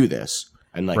do this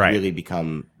and like really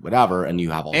become whatever. And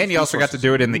you have all and you also got to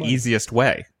do it in the easiest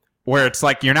way. where it's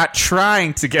like you're not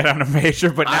trying to get on a major,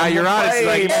 but now you're on. It's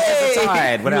like,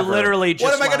 hey, You literally just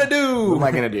what am I gonna do? What am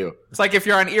I gonna do? It's like if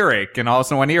you're on Earache, and all of a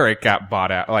sudden when Earache got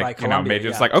bought out, like By Columbia, major,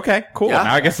 it's yeah. like, okay, cool. Yeah.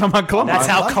 Now I guess I'm on Columbia. That's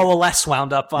how Coalesce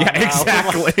wound up on. Yeah,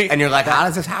 exactly. And you're like, how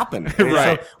does this happen?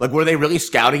 Right. So, like, were they really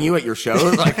scouting you at your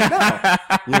shows? Like, no.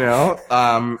 You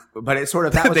know? But it's sort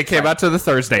of, that was They came out to the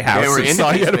Thursday house. They were and in the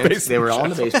saw you at a basement. They were all in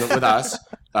the show. basement with us.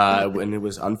 And it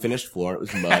was unfinished floor. It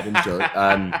was mud and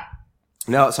dirt.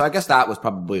 No, so I guess that was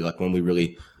probably like when we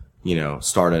really, you know,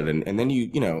 started. And then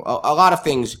you know, a lot of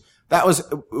things it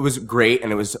was great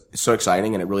and it was so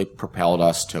exciting and it really propelled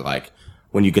us to like,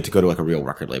 when you get to go to like a real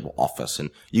record label office and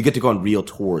you get to go on real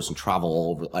tours and travel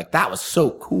all over, like that was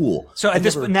so cool. So at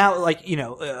this now, like, you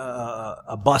know,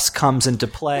 a bus comes into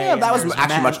play. Yeah, and that was there's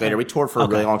actually much later. We toured for a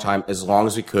really long time, as long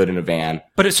as we could in a van.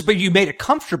 But you made it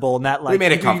comfortable in that, like, We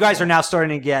made it you guys comfortable. are now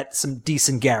starting to get some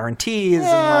decent guarantees.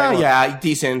 Yeah, and like, yeah,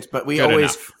 decent. But we Good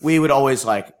always, enough. we would always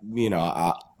like, you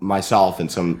know, myself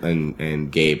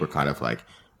and Gabe were kind of like,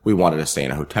 we wanted to stay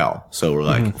in a hotel. So we're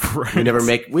like,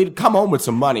 we'd come home with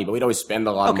some money, but we'd always spend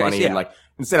a lot of Okay, money. so yeah. And like,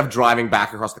 instead of driving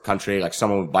back across the country, like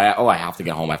someone would buy, I have to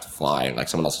get home, I have to fly. And like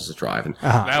someone else has to drive. And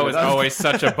That was always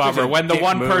such a bummer when the dick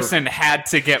one move. person had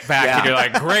to get back, Yeah. and you're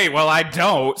like, "Great, well I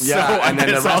don't." So and then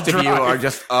the guess I'll rest of you drive. are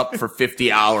just up for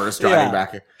 50 hours driving Yeah.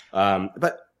 back here.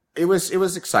 But it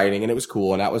was exciting and it was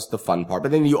cool and that was the fun part.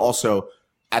 But then you also,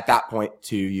 at that point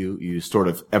too, you sort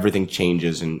of, everything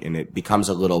changes and it becomes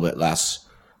a little bit less,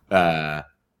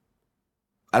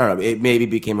 I don't know, it maybe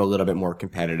became a little bit more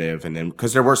competitive and then,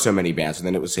 cause there were so many bands and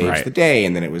then it was Saves Right. the Day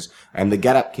and then it was, and the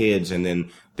Get Up Kids and then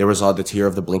there was all the tier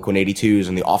of the Blink-182s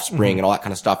and the Offspring and all that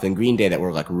kind of stuff and Green Day that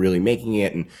were like really making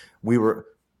it and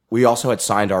we also had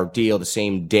signed our deal the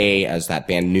same day as that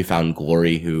band Newfound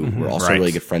Glory, who were also Right.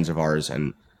 really good friends of ours.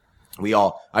 And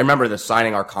I remember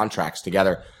signing our contracts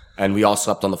together and we all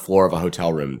slept on the floor of a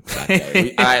hotel room that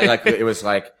day. It was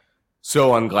like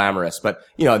so unglamorous, but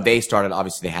you know, they started,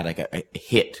 obviously they had like a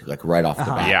hit, like right off the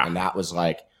bat. Yeah. And that was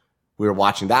like, we were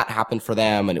watching that happen for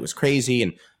them and it was crazy.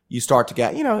 And you start to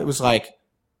get, you know, it was like,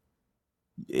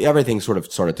 everything sort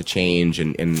of started to change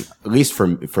and at least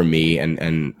for me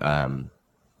and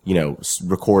you know,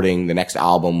 recording the next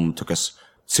album took us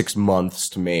 6 months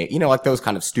to make, you know, like those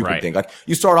kind of stupid Right. things. Like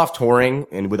you start off touring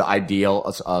and with the ideal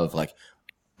of like,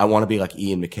 I want to be like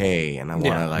Ian MacKaye and I want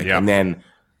to like, Yeah. and then,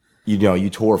 you know,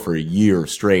 you tour for a year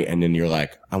straight and then you're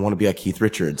like, I want to be like Keith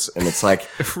Richards. And it's like,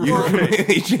 you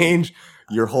completely change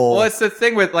your whole. Well, it's the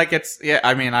thing with like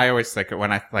I mean, I always think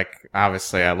when I like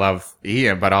obviously I love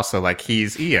Ian, but also like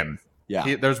he's Ian.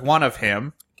 Yeah. There's one of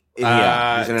him.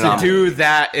 Yeah, he's an to anomaly. do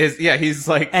that is he's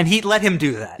like and he let him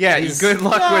do that. yeah, he's good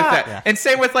luck with that. Yeah. And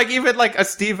same with like even like a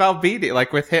Steve Albini,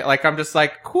 like with him, like I'm just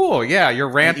like cool, yeah, your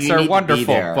rants You need are to be wonderful,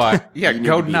 there. but yeah, You need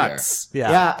go to be nuts. there.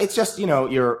 Yeah. Yeah, it's just, you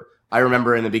know, I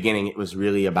remember in the beginning it was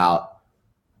really about,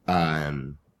 I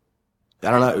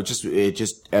don't know,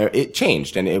 it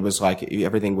changed and it was like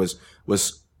everything was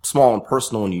small and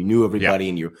personal and you knew everybody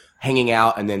and you're hanging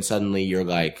out and then suddenly you're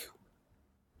like,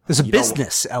 There's a You don't-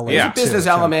 business element. Yeah. there's a business to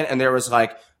it, too. element and there was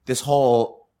like this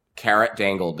whole carrot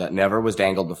dangled that never was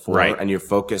dangled before Right. and you're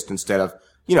focused instead of,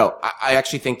 you know, I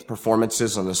actually think the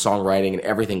performances and the songwriting and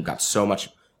everything got so much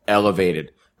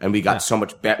elevated and we got so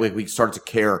much better. We started to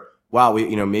care. Wow,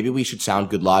 maybe we should sound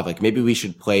good live. Like maybe we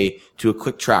should play to a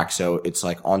click track so it's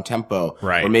like on tempo.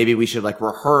 Right. Or maybe we should like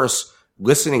rehearse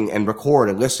listening and record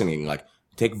and listening, like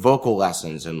take vocal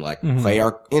lessons and like play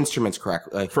our instruments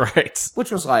correctly. Like, Right.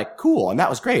 which was like cool and that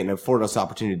was great and it afforded us the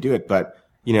opportunity to do it. But,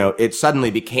 you know, it suddenly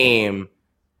became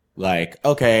like,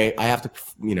 okay, I have to,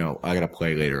 you know, I gotta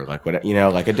play later. Like what, you know,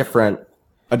 like a different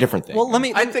thing. Well, let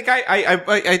me. I think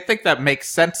I think that makes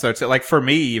sense though. To like for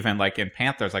me, even like in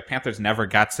Panthers, like Panthers never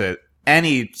got to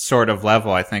any sort of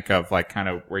level. I think of like kind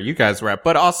of where you guys were at,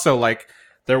 but also like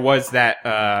there was that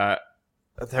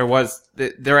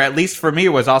there at least for me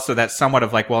was also that somewhat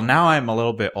of like, well, now I'm a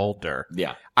little bit older.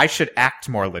 yeah. I should act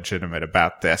more legitimate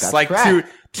about this. That's like correct.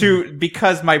 to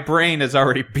because my brain is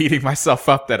already beating myself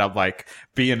up that I'm like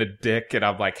being a dick and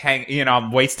I'm like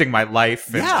I'm wasting my life.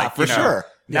 And Yeah, like, for sure.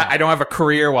 Yeah. I don't have a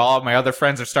career while all my other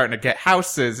friends are starting to get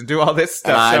houses and do all this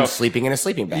stuff. And I'm So- sleeping in a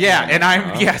sleeping bag. yeah,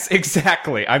 and yes,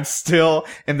 exactly. I'm still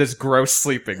in this gross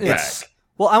sleeping bag. Yes.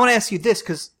 Well, I want to ask you this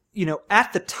because, you know,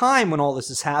 at the time when all this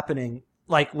is happening,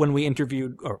 like when we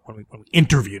interviewed,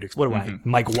 what do I,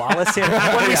 Mike Wallace here?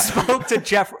 When we spoke to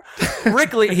Jeff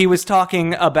Rickley, he was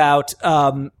talking about,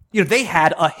 you know, they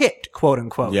had a hit, quote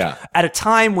unquote. Yeah. At a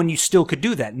time when you still could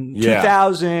do that. In Yeah.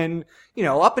 2000, you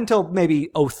know, up until maybe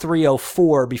 03,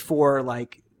 04, before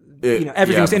like, you know,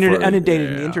 everything was before-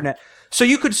 inundated in the internet. So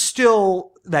you could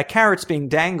still that carrot's being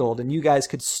dangled, and you guys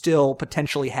could still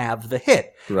potentially have the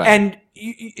hit. Right. And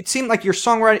it seemed like your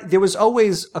songwriting, there was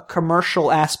always a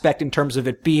commercial aspect in terms of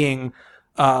it being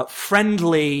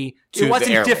friendly. To It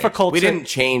wasn't the airwaves. difficult. We to, didn't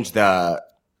change the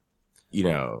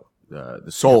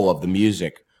soul of the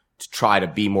music to try to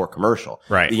be more commercial.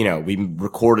 Right. You know, we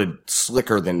recorded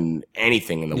slicker than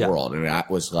anything in the world, and that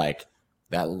was like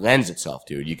that lends itself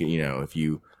to it. You can,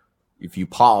 if you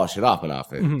polish it up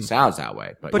enough, it sounds that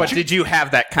way. But did you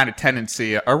have that kind of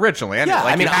tendency originally? And Yeah,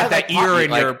 like, I mean, you had that ear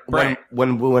in your brain.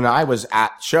 when I was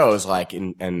at shows, like,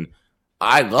 and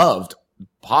I loved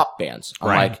pop bands. I'm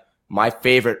Right. like, my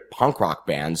favorite punk rock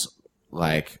bands,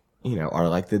 like, are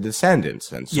like the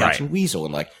Descendants and Scratch and Weasel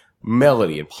and like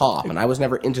melody and pop. And I was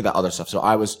never into that other stuff. So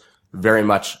I was very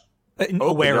much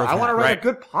aware of I want to that. write Right. a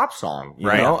good pop song, you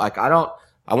Right. know? Like, I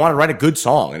want to write a good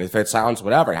song. And if it sounds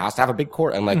whatever, it has to have a big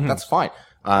chord. And like, that's fine.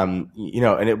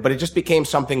 But it just became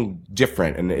something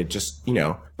different. And it just,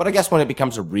 but I guess when it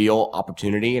becomes a real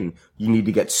opportunity and you need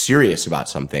to get serious about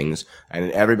some things,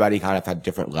 and everybody kind of had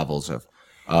different levels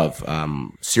of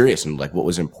serious and like what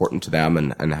was important to them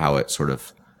and how it sort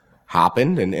of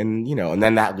happened. And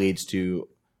then that leads to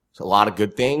a lot of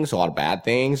good things, a lot of bad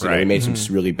things. Right. We made some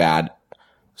really bad,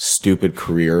 stupid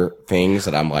career things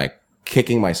that I'm like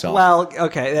kicking myself. Well,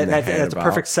 okay, the head that's a about.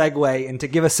 perfect segue into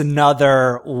give us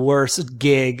another worse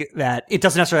gig that it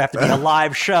doesn't necessarily have to be a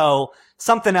live show,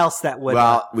 something else that would.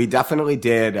 Well, we definitely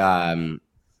did.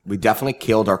 We definitely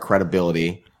killed our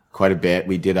credibility quite a bit.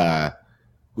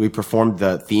 We performed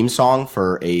the theme song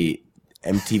for a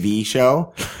MTV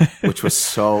show, which was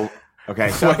so.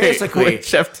 Okay, so basically,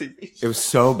 Which FTV? it was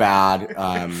so bad.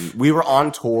 We were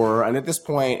on tour, and at this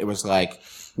point, it was like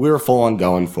we were full on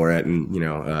going for it,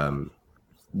 and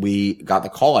we got the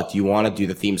call out. Do you want to do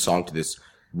the theme song to this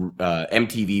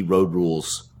MTV Road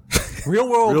Rules? Real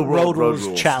World Road Rules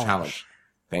Rules Challenge.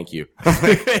 Thank you.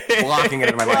 Blocking it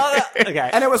in my mind. Well, okay.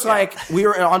 And it was like, we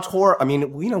were on tour. I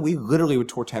mean, we literally would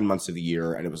tour 10 months of the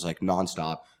year, and it was like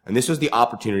nonstop. And this was the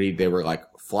opportunity. They were like,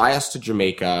 fly us to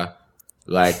Jamaica,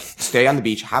 like stay on the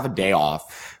beach, have a day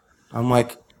off. I'm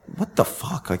like, what the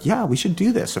fuck? Like, yeah, we should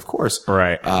do this, of course.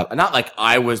 Right. Not like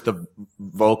I was the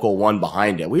vocal one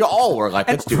behind it. We all were like,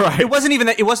 let's do it. It wasn't even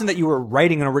that. It wasn't that you were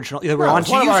writing an original. They were No, on it's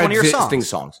to use our one of your existing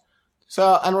songs.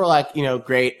 So, and we're like,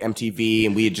 great MTV,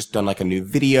 and we had just done like a new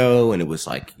video, and it was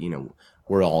like,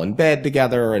 we're all in bed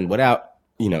together and without,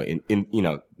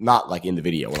 not like in the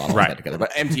video, we're all in Right. bed together,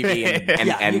 but MTV and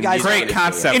Yeah, and you guys- Great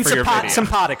concept In for your video.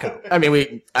 simpatico. I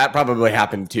mean, that probably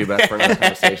happened too, but that's for another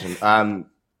conversation.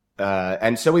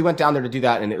 And so we went down there to do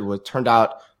that, and it turned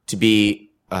out to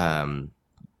be,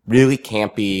 really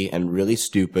campy and really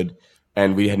stupid,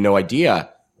 and we had no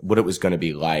idea what it was going to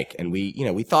be like. And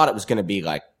we thought it was going to be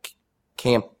like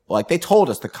camp, like they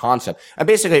told us the concept. And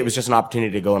basically it was just an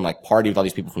opportunity to go and like party with all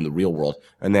these people from the real world.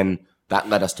 And then that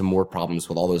led us to more problems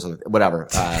with all those other, whatever.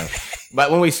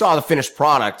 But when we saw the finished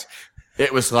product,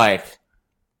 it was like,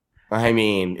 I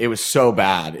mean, it was so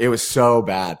bad. It was so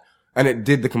bad. And it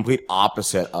did the complete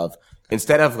opposite of,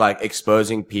 instead of like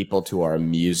exposing people to our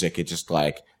music, it just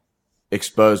like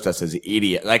exposed us as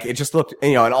idiot. Like it just looked,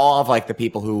 and all of like the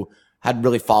people who had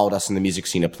really followed us in the music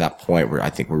scene up to that point where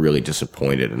I think we're really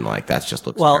disappointed, and like that just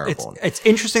looks terrible. It's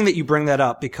interesting that you bring that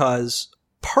up because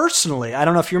personally, I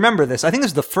don't know if you remember this. I think this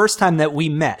is the first time that we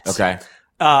met. Okay.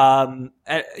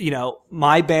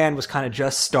 My band was kind of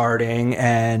just starting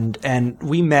and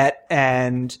we met,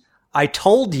 and I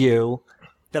told you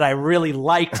that I really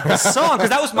liked the song because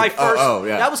that was my first,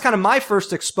 yeah. that was kind of my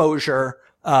first exposure,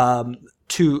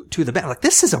 to the band. Like,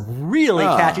 this is a really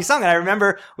catchy song. And I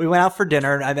remember we went out for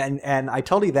dinner and I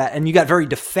told you that, and you got very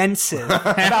defensive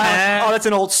about, oh, that's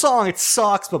an old song. It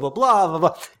sucks, blah, blah, blah, blah,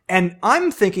 blah. And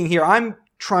I'm thinking here, I'm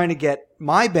trying to get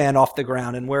my band off the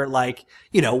ground, and we're like,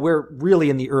 we're really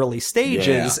in the early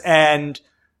stages, and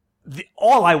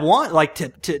all I want, like,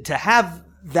 to have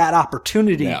that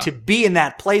opportunity to be in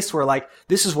that place where like,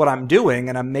 this is what I'm doing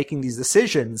and I'm making these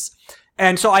decisions.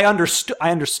 And so I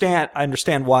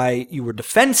understand why you were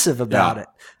defensive about it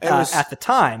at the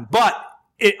time, but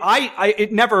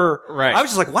it never, Right. I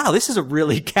was just like, wow, this is a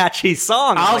really catchy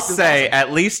song. I'll Like, this is say awesome.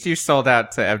 at least you sold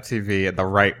out to MTV in the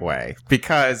right way,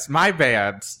 because my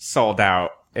band sold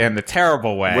out in the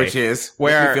terrible way, Which is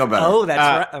where makes me feel better. Oh,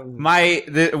 that's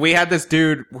right. we had this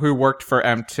dude who worked for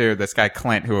M2, this guy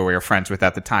Clint, who we were friends with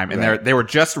at the time, and they were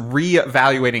just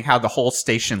reevaluating how the whole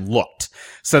station looked.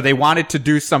 So they wanted to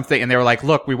do something, and they were like,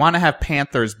 "Look, we want to have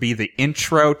Panthers be the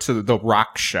intro to the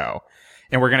rock show,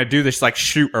 and we're gonna do this like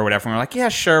shoot or whatever." And we're like, "Yeah,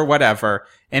 sure, whatever."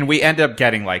 And we end up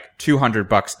getting like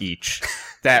 $200 each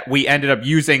that we ended up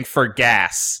using for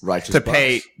gas Righteous to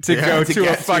pay bus. to Yeah, go to to a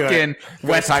get to fucking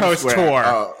West Times Coast Square. tour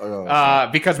Oh,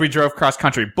 because we drove cross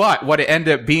country. But what it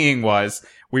ended up being was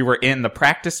we were in the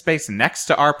practice space next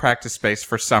to our practice space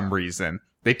for some reason.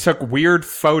 They took weird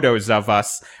photos of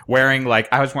us wearing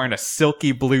I was wearing a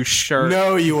silky blue shirt.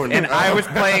 No, you were not. And I was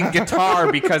playing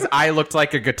guitar because I looked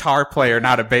like a guitar player,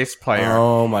 not a bass player.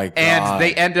 Oh my God. And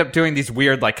they ended up doing these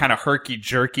weird, kind of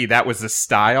herky-jerky. That was the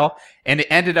style. And it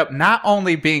ended up not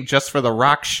only being just for the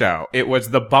rock show, it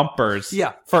was the bumpers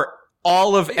Yeah. for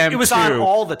all of M2. It was on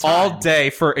all the time. All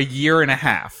day for a year and a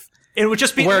half. It would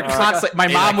just be Where constantly, my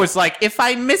mom was like, if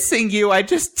I'm missing you, I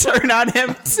just turn on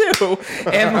M2.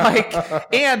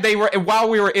 And and they were, while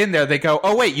we were in there, they go,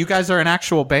 oh wait, you guys are an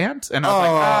actual band? And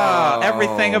I was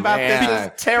everything about man.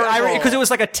 this is terrible. because it was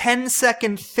like a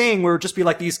 10-second thing where it would just be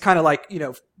these kind of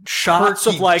shots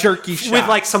Herky, of jerky with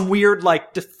shots. some weird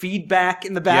feedback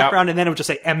in the background, and then it would just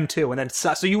say M2, and then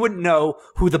so you wouldn't know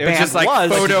who the It was band just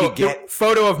was.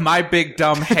 photo of my big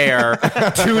dumb hair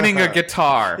tuning a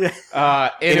guitar.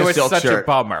 And In it a was silk such a shirt.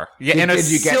 bummer. Yeah, in a Did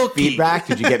you get silky. feedback?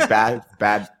 Did you get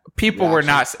bad? People were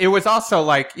reactions? not. It was also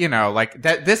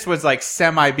that. This was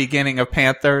semi beginning of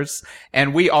Panthers,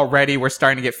 and we already were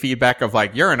starting to get feedback of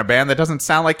you're in a band that doesn't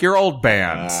sound like your old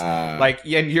bands.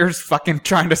 And you're fucking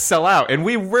trying to sell out, and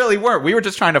we really weren't. We were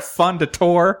just trying to fund a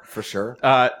tour. For sure.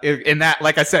 In that,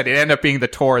 like I said, it ended up being the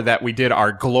tour that we did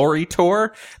our Glory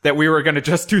tour, that we were going to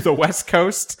just do the West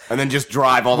Coast, And then just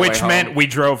drive all the way which home. meant we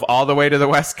drove all the way to the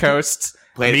West Coast.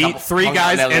 Played a meet couple- three hung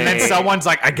out guys, in and then LA. someone's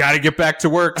like, I gotta get back to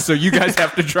work, so you guys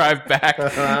have to drive back.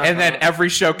 And then every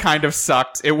show kind of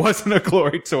sucked. It wasn't a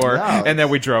Glory tour. No. And then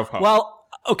we drove home. Well,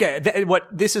 okay,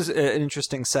 this is an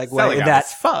interesting segue. Selling in out that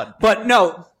is fun. But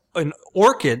no, in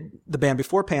Orchid, the band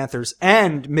before Panthers,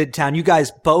 and Midtown, you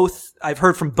guys both, I've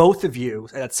heard from both of you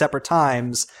at separate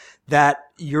times that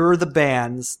you're the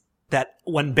bands that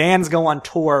when bands go on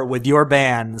tour with your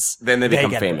bands, Then they become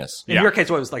get famous. it. In Yeah. your case,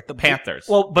 what was it, the Panthers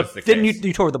Well, was but the didn't case.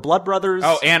 you tour with the Blood Brothers?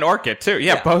 Oh, and Orchid too.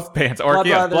 Yeah, Yeah. both bands. Blood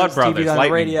Blood Brothers, Brothers, TV on the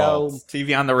Lightning radio. Bolts,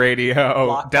 TV on the radio,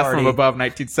 Block Death Party. from Above,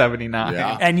 1979.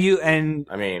 Yeah. and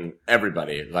I mean,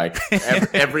 everybody,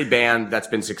 every band that's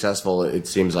been successful, it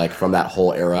seems like from that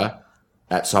whole era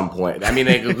at some point. I mean,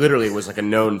 it literally was a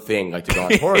known thing, to go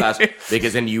on tour with us,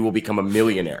 because then you will become a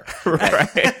millionaire.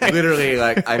 Right. Literally,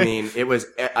 I mean, it was,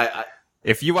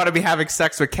 If you want to be having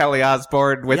sex with Kelly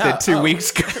Osbourne within Yeah, 2 oh.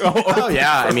 weeks, go oh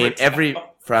yeah, I mean,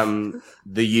 from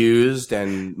The Used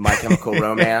and My Chemical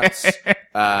Romance,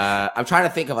 I'm trying to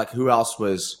think of who else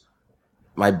was,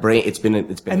 my brain, it's been.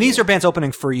 and these are bands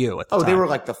opening for you at the time. they were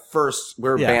the first.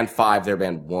 We're Yeah. band 5, they're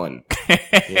band 1.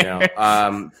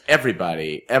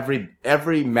 Everybody,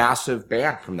 every massive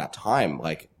band from that time,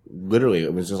 literally,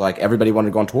 it was just everybody wanted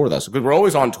to go on tour with us. Because we're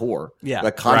always on tour. Yeah.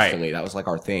 Constantly. That was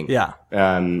our thing. Yeah.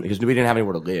 Because we didn't have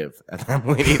anywhere to live at that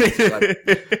point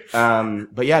either.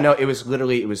 But yeah, no, it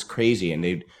was crazy. And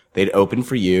they'd open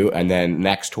for you, and then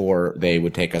next tour, they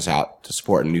would take us out to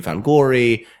support New Found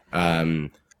Glory.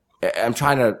 I'm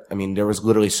trying to, there was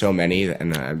literally so many.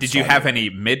 And Did you have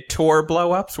any mid-tour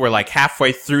blow-ups where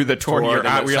halfway through the tour, Tour, you're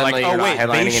then out, you're like, suddenly oh you're not wait, they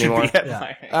headlining should anymore? be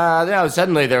headlining.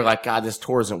 Suddenly they're like, God, this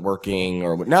tour isn't working,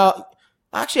 or no.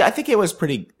 Actually, I think it was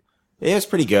pretty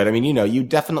good. I mean, you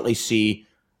definitely see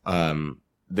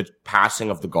the passing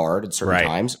of the guard at certain Right.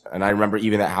 times, and I remember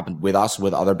even that happened with us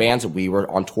with other bands that we were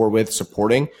on tour with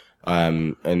supporting,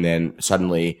 and then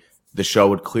suddenly the show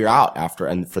would clear out after,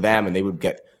 and for them, and they would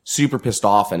get super pissed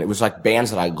off, and it was bands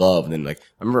that I love, and then I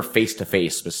remember Face to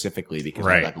Face specifically because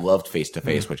Right. I loved Face to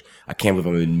Face, which I can't believe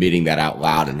I'm admitting that out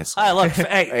loud, and it's I love.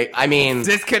 Hey, I mean,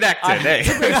 Disconnected. Hey. I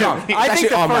think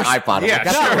the on first- my iPod. I'm Yeah, like,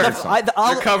 that's sure. a good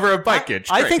song. The cover of Bikeage.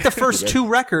 I Great. think the first two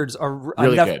records are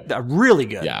Really good. are really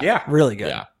good. Yeah. Yeah. really good.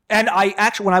 Yeah. And I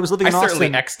actually, when I was living I in certainly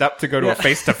Austin, X'd up to go to a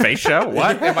face-to-face show.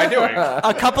 What am I doing?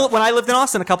 when I lived in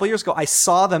Austin a couple years ago, I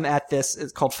saw them at this.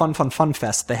 It's called Fun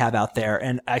Fest they have out there,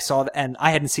 and and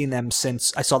I hadn't seen them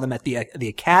since I saw them at the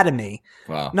Academy.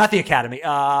 Wow. Not the Academy.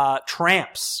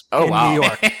 Tramps Oh, in wow. New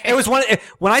York. It was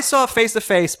when I saw Face to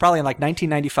Face, probably in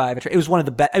 1995. It was one of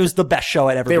the best. It was the best show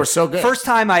I'd ever. They been. were so good. First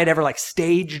time I had ever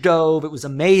stage dove. It was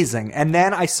amazing. And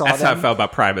then I saw That's them. how I felt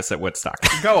about Primus at Woodstock.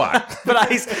 Go on. But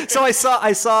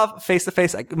I saw Face to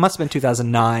Face. It must have been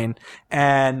 2009,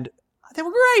 and they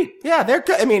were great. Yeah, they're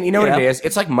good. I mean, you know Yeah. what it is?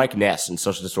 It's like Mike Ness in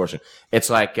Social Distortion. It's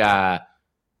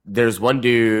there's one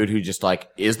dude who just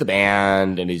is the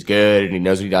band, and he's good, and he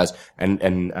knows what he does.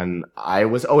 And I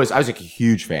was a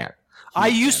huge fan. I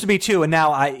used to be too, and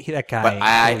now that guy. But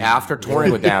after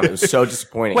touring with them, it was so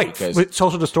disappointing. Wait, because with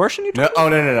Social Distortion, you no, took? oh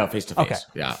no, Face to Okay. Face.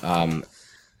 Yeah,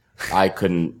 I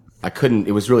couldn't I couldn't.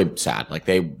 It was really sad. Like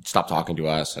they stopped talking to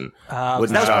us, and that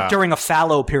was during a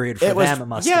fallow period for them. It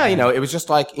must. Yeah, have been. it was just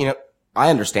like I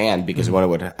understand because if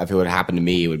it would happen to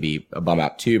me, it would be a bum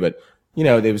out too. But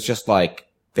it was just like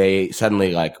they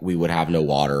suddenly like we would have no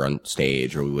water on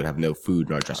stage, or we would have no food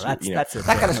in our dressing room. That's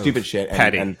that kind of stupid shit.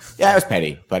 Petty. And yeah, it was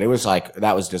petty, but it was like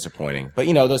that was disappointing. But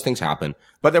those things happen.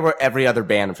 But there were every other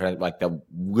band like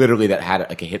that had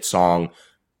like a hit song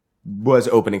was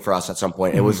opening for us at some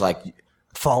point. It was like.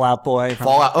 Fall Out Boy.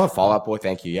 Fall Out Boy.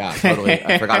 Thank you. Yeah, totally.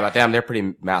 I forgot about them. They're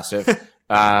pretty massive.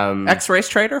 X-Race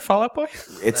Trader, Fall Out Boy.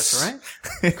 It's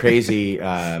crazy.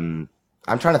 I'm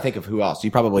trying to think of who else.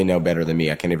 You probably know better than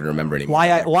me. I can't even remember anymore.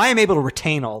 Why I'm able to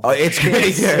retain all this. It's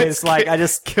pretty good. It's like I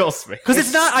just kills me because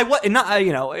it's not.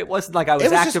 It wasn't like I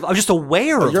was active. I was just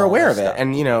aware of. You're all aware this of it, stuff.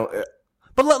 and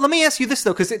But let me ask you this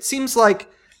though, because it seems like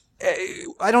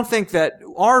I don't think that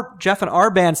Jeff and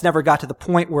our bands never got to the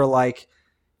point where like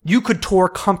you could tour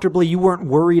comfortably. You weren't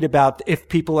worried about if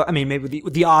people. I mean, maybe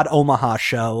the odd Omaha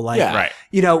show, like Yeah. Right.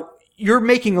 You're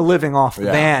making a living off the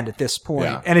Yeah. band at this point.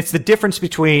 Yeah. And it's the difference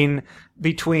between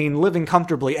living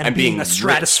comfortably and being a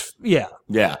stratus. Yeah.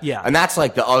 Yeah. Yeah. And that's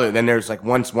like the other, then there's like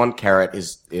one carrot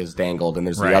is dangled and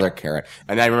there's Right. the other carrot.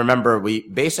 And I remember we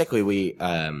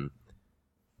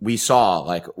saw,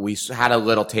 like, we had a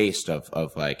little taste of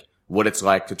like what it's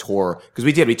like to tour. Cause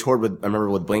we toured I remember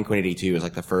with Blink-182 it was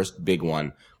like the first big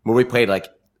one where we played like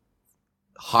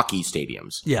hockey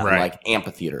stadiums. Yeah. And, Right. like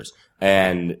amphitheaters.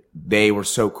 And they were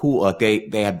so cool. Like they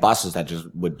had buses that just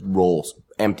would roll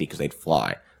empty cause they'd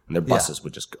fly. And their buses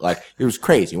would just like, it was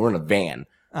crazy. We're in a van.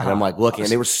 And I'm like looking,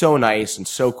 and they were so nice and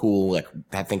so cool. Like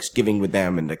had Thanksgiving with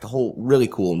them, and like the whole really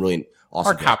cool and really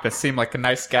awesome. Mark Hoppus seemed like a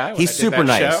nice guy. When He's I did super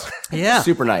that nice. show. Yeah.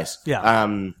 Super nice. Yeah.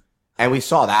 And we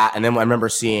saw that, and then I remember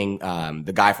seeing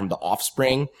the guy from The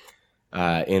Offspring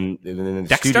in the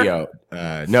Dexter? studio.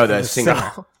 No, the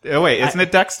singer. Oh, wait, isn't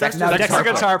it Dexter? No, Dexter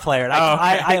guitar player.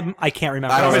 I can't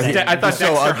remember. I don't his know. name. I thought He's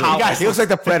so Dexter ugly. Holland. He looks like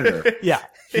the Predator. Yeah.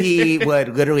 He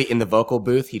would literally in the vocal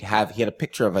booth. He had a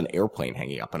picture of an airplane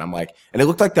hanging up, and I'm like, and it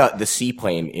looked like the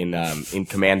seaplane in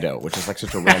Commando, which is like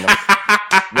such a random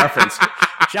reference.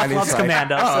 Jeff And he's loves like,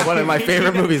 Commando. Oh, one of my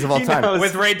favorite movies of all time.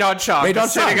 With Ray Don Shaw Ray Don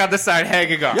just sitting Shaw. on the side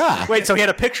hanging up. Yeah. Wait, so he had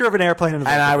a picture of an airplane in the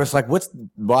And I was like,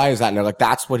 why is that? And they're like,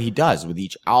 that's what he does with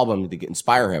each album to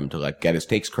inspire him to like get his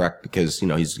takes correct because,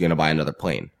 he's going to buy another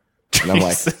plane. And I'm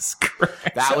like, Jesus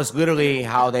Christ. that was literally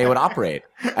how they would operate.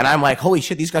 And I'm like, holy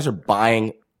shit, these guys are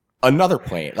buying another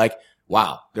plane. Like,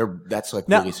 wow, that's like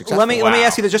Now, really successful. let me Wow.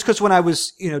 ask you this, just because when I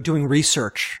was doing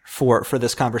research for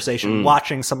this conversation,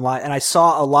 watching some live, and I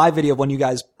saw a live video of when you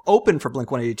guys opened for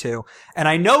Blink-182, and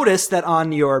I noticed that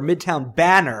on your Midtown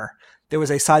banner there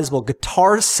was a sizable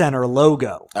Guitar Center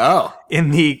logo Oh.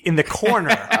 in the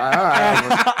corner.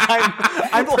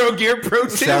 I'm Pro Gear Pro 2.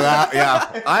 So that,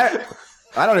 yeah.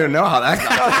 I don't even know how that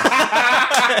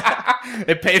got.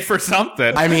 It paid for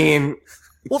something. I mean,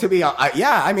 to be honest,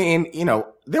 I mean,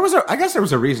 I guess there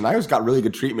was a reason. I always got really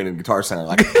good treatment in Guitar Center.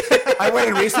 Like, I went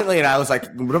in recently and I was like,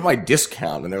 what about my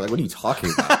discount? And they're like, what are you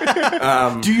talking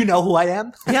about? Do you know who I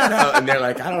am? Yeah, no, and they're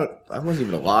like, I wasn't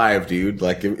even alive, dude.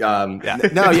 Like, no,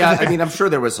 yeah, I mean, I'm sure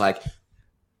there was like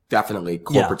definitely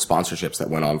corporate sponsorships that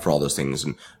went on for all those things.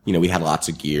 And, we had lots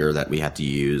of gear that we had to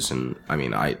use. And I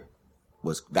mean,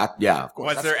 was that, yeah, of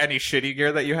course. Was there any shitty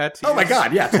gear that you had to Oh my use?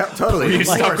 God, yeah, totally. Were you Of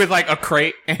stuck course. with like a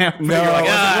crate amp? No, You're like,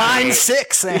 Line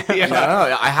 6. No,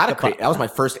 I had a crate. That was my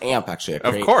first amp, actually. A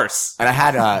Of crate. course. And I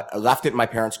had, I left it in my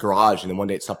parents' garage, and then one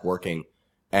day it stopped working.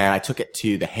 And I took it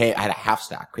to the head. I had a half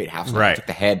stack. I Right. took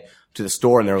the head to the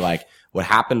store, and they were like, what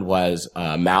happened was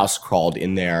a mouse crawled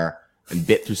in there and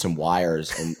bit through some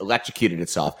wires and electrocuted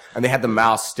itself. And they had the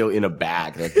mouse still in a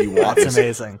bag. Like, you want That's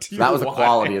amazing. That was the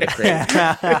quality of the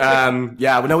crate.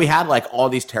 Yeah, but no, we had like all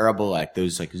these terrible, like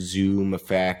those like zoom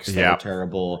effects that Yeah. were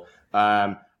terrible.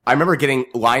 I remember getting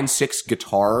Line 6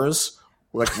 guitars.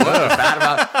 Like, what was bad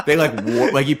about? They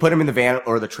like you put them in the van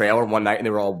or the trailer one night and they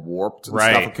were all warped and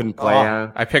stuff and couldn't play.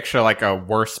 I picture like a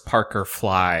worse Parker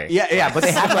Fly. Yeah, but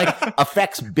they had like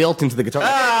effects built into the guitar. Oh,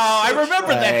 I remember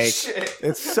that Like, shit.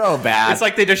 It's so bad. It's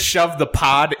like they just shoved the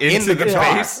pod into in the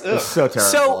guitar. space. It's so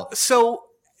terrible. So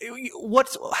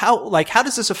how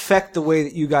does this affect the way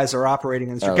that you guys are operating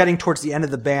as you're getting towards the end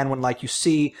of the band when like you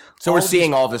see So we're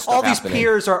seeing all this stuff all these happening.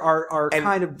 peers are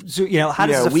kind of how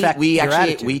does this affect we your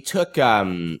actually attitude?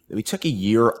 we took a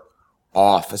year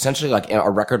off, essentially like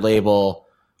a record label.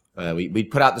 We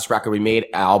put out this record. We made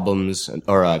albums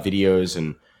or videos,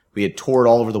 and we had toured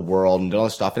all over the world and done all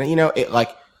this stuff. And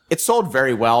it sold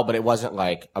very well, but it wasn't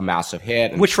like a massive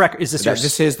hit. And Which record is this?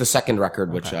 this is the second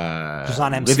record, which on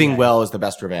MCA. Living Well is the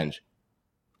Best Revenge.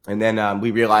 And then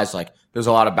we realized like there's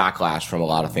a lot of backlash from a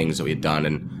lot of things that we had done,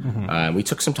 and we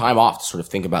took some time off to sort of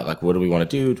think about like what do we want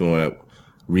to do? Do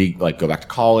we want to go back to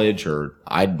college? Or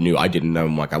I didn't know.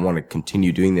 I'm like I want to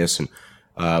continue doing this, and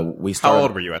we started. How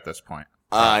old were you at this point?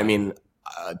 I'm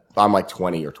like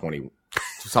 20 or 20,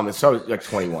 something so like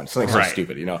 21, something so Right.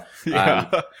 stupid, you know.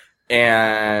 Yeah.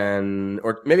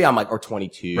 Or maybe I'm like or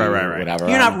 22, Right. whatever.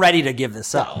 You're not ready to give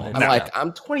this up.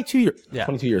 I'm 22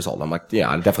 years old. I'm like, yeah,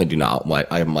 I definitely do not.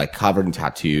 I'm like covered in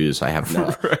tattoos. I have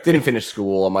no, didn't finish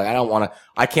school. I'm like,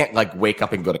 I can't like wake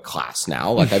up and go to class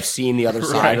now. Like I've seen the other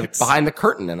side of behind the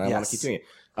curtain and I want to keep doing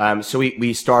it. So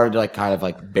we started like kind of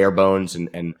like bare bones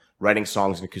and writing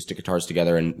songs and acoustic guitars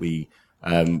together. And we,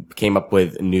 came up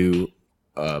with a new,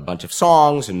 bunch of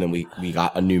songs. And then we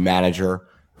got a new manager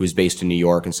who was based in New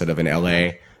York instead of in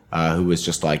LA, who was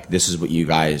just like, this is what you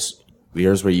guys,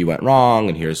 here's where you went wrong.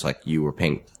 And here's like, you were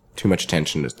paying too much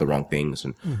attention to the wrong things.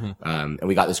 And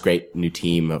we got this great new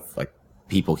team of like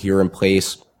people here in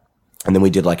place. And then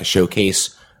we did like a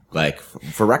showcase, like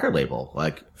for record label,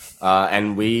 like,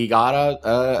 and we got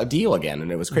a deal again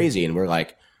and it was crazy. And we're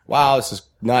like, wow, this is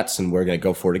nuts. And we're going to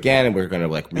go for it again. And we're going to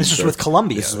like, This is with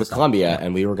Columbia. This is with Columbia.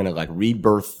 And we were going to like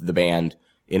rebirth the band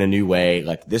in a new way.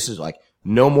 Like this is like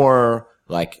no more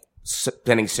like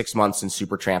spending 6 months in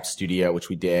Supertramp's studio, which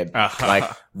we did, like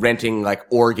renting like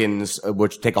organs,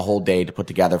 which take a whole day to put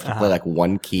together to play like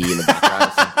one key in the background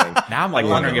or something. Now I'm like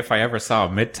wondering if I ever saw a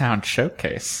Midtown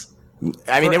showcase.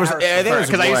 I mean, there was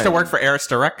Because I used to work for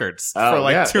Arista Records for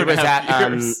like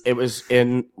 2.5 years. It was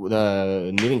in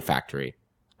the Knitting Factory.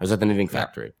 I was at the Knitting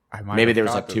Factory. Maybe there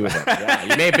was like two of them. Yeah,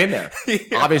 you may have been there.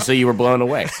 Obviously, you were blown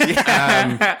away.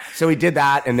 So we did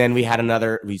that, and then we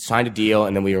signed a deal,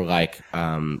 and then we were like,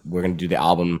 we're going to do the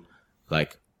album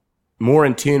like more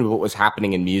in tune with what was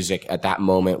happening in music at that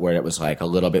moment, where it was like a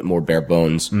little bit more bare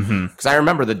bones. Because I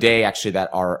remember the day actually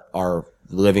that our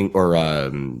the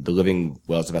Living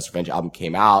Whales of Best Revenge album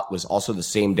came out was also the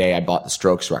same day I bought the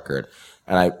Strokes record,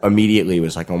 and I immediately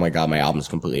was like, oh my god, my album's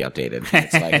completely outdated.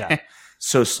 It's like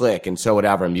so slick and so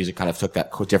whatever. And music kind of took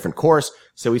that different course.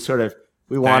 So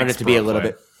we wanted it to be a little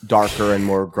bit darker and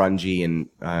more grungy.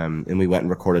 And we went and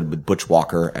recorded with Butch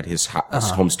Walker at his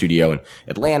home studio in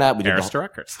Atlanta. We did Arista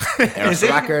Records.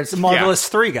 Arista Records. The Marvelous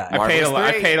Three guy. I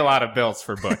paid a lot of bills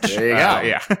for Butch. There you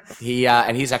go. Yeah.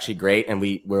 And he's actually great. And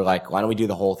we were like, why don't we do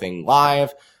the whole thing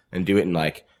live and do it in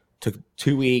like, took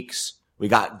 2 weeks. We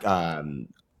got,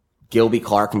 Gilby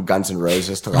Clarke from Guns N'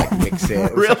 Roses to like mix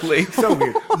it. Really? So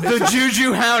weird. The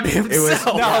Juju Hound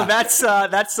himself. No, that's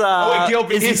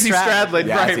Gilby Izzy Stradlin.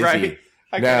 Yeah, it's Right. Izzy.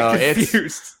 I No, got it's-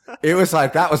 confused. It was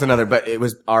like, that was another, but it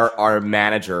was our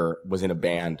manager was in a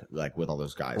band like with all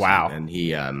those guys. Wow. And he,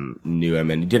 knew him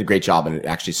and he did a great job and it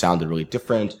actually sounded really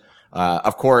different.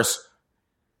 Of course,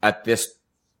 at this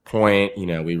point, you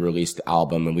know, we released the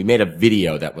album and we made a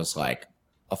video that was like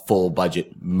a full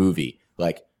budget movie.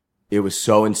 Like, it was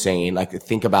so insane. Like,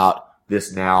 think about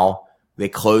this now. They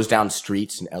closed down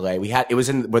streets in LA. It was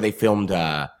in where they filmed,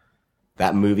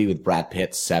 that movie with Brad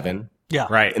Pitt, Seven. Yeah.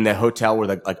 Right. In the hotel where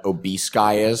the like obese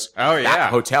guy is. Oh, yeah. That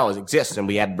hotel exists and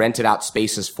we had rented out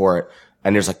spaces for it.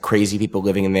 And there's like crazy people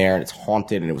living in there and it's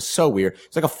haunted and it was so weird.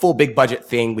 It's like a full big budget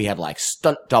thing. We had like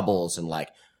stunt doubles and like,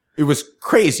 it was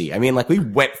crazy. I mean, like we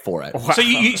went for it. So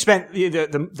you spent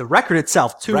the record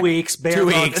itself 2 weeks, bare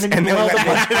 2 bones, weeks, and then you rolled a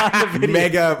budget on the video.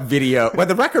 Mega video. Well,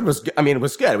 the record was, it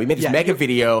was good. We made this mega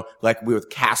video, like with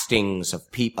castings of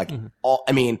people, like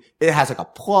it has like a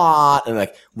plot and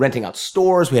like renting out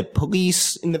stores. We had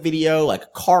police in the video, like a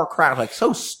car crash, like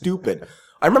so stupid.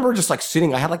 I remember just like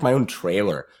sitting, I had like my own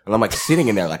trailer and I'm like sitting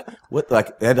in there like, what,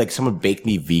 like they had like someone baked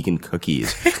me vegan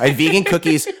cookies. I had vegan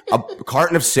cookies, a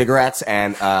carton of cigarettes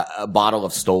and a bottle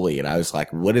of Stoli. And I was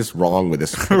like, what is wrong with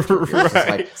this?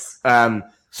 Right. Like,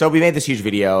 so we made this huge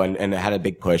video and it had a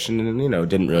big push and, you know, it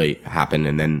didn't really happen.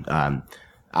 And then,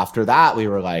 after that we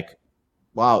were like,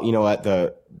 wow, you know what?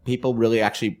 The people really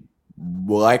actually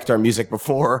liked our music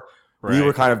before. Right. We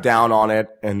were kind of down on it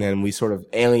and then we sort of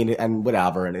alienated and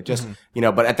whatever. And it just, you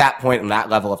know, but at that point in that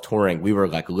level of touring, we were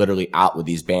like literally out with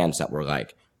these bands that were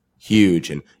like huge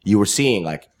and you were seeing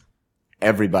like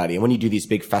everybody. And when you do these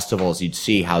big festivals, you'd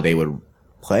see how they would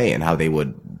play and how they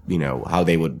would, you know, how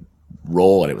they would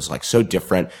roll. And it was like so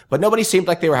different, but nobody seemed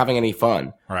like they were having any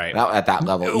fun. Right. Not at that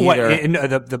level What, either.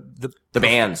 the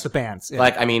bands. The bands. Yeah.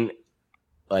 Like, I mean,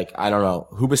 like, I don't know,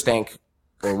 Hoobastank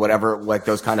or whatever, like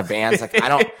those kind of bands. Like,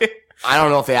 I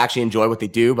don't know if they actually enjoy what they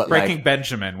do, but Breaking like,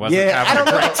 Benjamin wasn't yeah, I having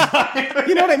don't a great time. know.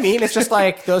 You know what I mean? It's just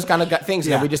like those kind of things.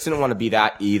 Yeah. And we just didn't want to be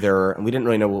that either. And we didn't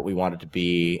really know what we wanted to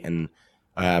be. And,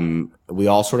 we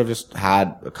all sort of just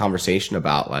had a conversation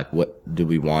about like, what do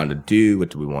we want to do? What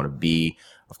do we want to be?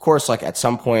 of course, like at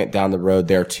some point down the road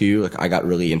there too, like I got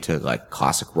really into like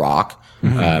classic rock,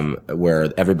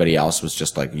 where everybody else was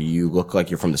just like, you look like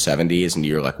you're from the 70s and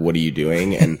you're like, what are you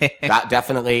doing? And that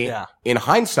definitely, in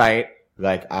hindsight,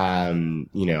 like,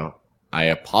 you know, I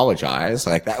apologize.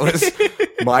 Like that was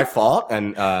my fault. And,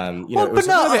 you know, it was,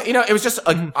 it was just,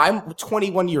 I'm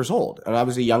 21 years old and I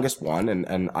was the youngest one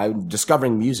and I'm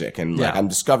discovering music and like, I'm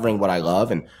discovering what I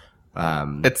love. And,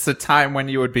 it's the time when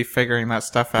you would be figuring that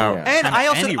stuff out. Yeah. And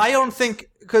I don't think,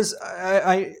 because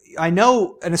I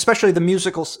know, and especially the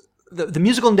musicals, the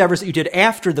musical endeavors that you did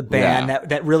after the band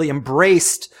that really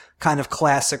embraced kind of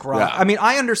classic rock. Yeah. I mean,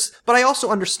 but I also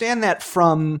understand that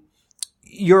from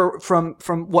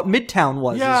what Midtown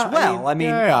was as well. I mean,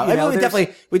 you know,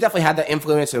 we definitely had that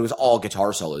influence. It was all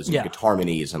guitar solos and guitar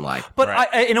minis and like.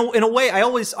 But in a way,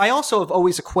 I also have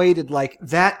always equated like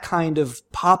that kind of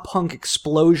pop punk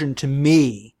explosion to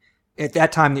me at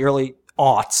that time, the early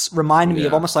aughts, reminded me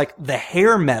of almost like the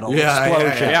hair metal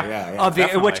explosion of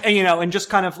the, which, you know, and just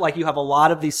kind of like you have a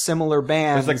lot of these similar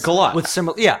bands. There's a glut. With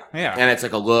similar, And it's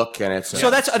like a look and it's. So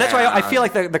that's why I feel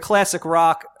like the classic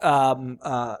rock,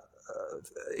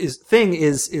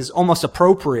 is almost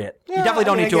appropriate. You definitely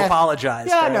don't need to apologize.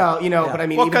 Yeah, no, you know, but I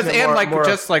mean, well, because more,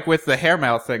 just like with the hair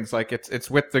metal things, like it's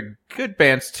with the good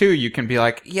bands too. You can be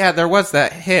like, yeah, there was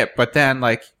that hit, but then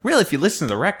like, really, if you listen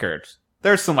to the records,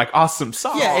 there's some like awesome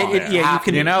songs. You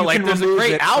can, you know, you like can there's a remove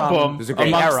great it album from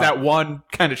amongst era. that one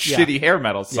kind of shitty hair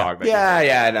metal song.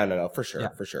 No, for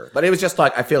sure. But it was just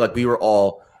like I feel like we were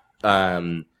all,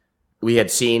 we had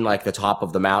seen like the top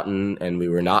of the mountain, and we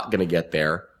were not going to get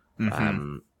there.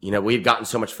 You know, we had gotten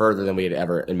so much further than we had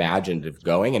ever imagined of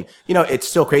going. And, you know, it's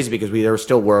still crazy because there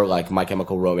still were like My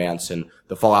Chemical Romance and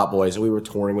the Fall Out Boys, and we were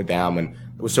touring with them. And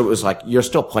so it was like, you're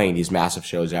still playing these massive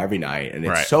shows every night. And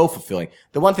it's so fulfilling.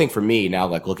 The one thing for me now,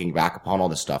 like looking back upon all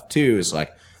this stuff too, is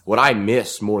like what I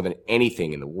miss more than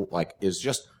anything in the world, like is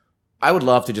just, I would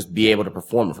love to just be able to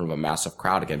perform in front of a massive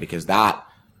crowd again, because that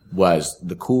was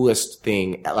the coolest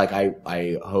thing. Like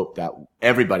I hope that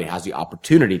everybody has the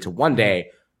opportunity to one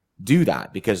day do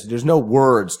that, because there's no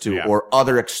words to or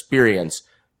other experience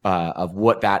of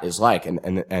what that is like,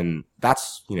 and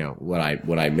that's, you know, what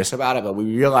I miss about it. But we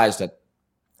realized at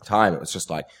the time it was just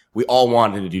like we all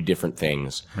wanted to do different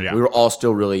things. We were all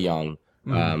still really young,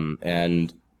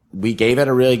 and we gave it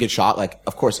a really good shot. Like,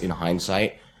 of course, in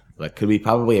hindsight, like, could we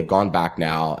probably have gone back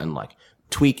now and like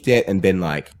tweaked it and been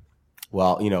like,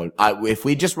 well, you know, if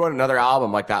we just wrote another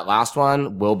album like that last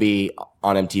one, we'll be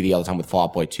on MTV all the time with Fall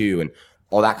Out Boy 2 and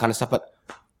all that kind of stuff. But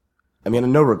I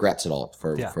mean, no regrets at all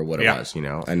for what it was, you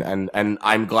know, and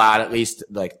I'm glad at least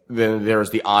like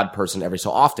there's the odd person every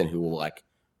so often who will like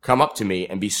come up to me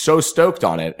and be so stoked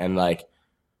on it. And like,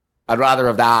 I'd rather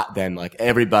have that than like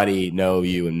everybody know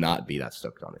you and not be that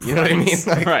stoked on it. You know what I mean?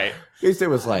 Like, Right. At least it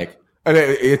was like, and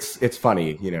it's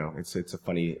funny, you know, it's a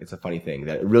funny thing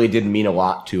that it really did mean a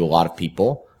lot to a lot of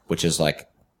people, which is like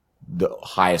the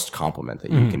highest compliment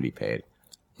that you can be paid.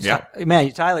 Yeah.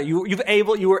 Man, Tyler, you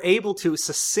were able to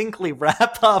succinctly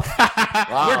wrap up.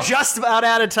 Wow. We're just about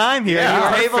out of time here. Yeah,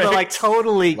 you were able to like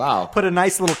totally put a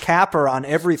nice little capper on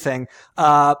everything.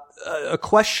 A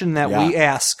question that we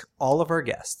ask all of our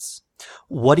guests.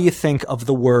 What do you think of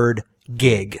the word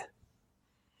gig?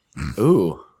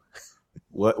 Ooh.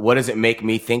 What does it make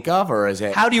me think of, or is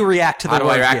it? How do you react to the word How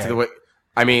do I react gig? to the word?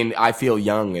 I mean, I feel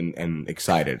young and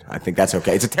excited. I think that's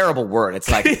okay. It's a terrible word.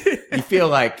 It's like, you feel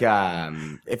like,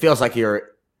 it feels like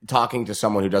you're talking to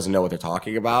someone who doesn't know what they're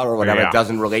talking about or whatever. Yeah. It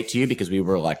doesn't relate to you because we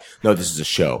were like, no, this is a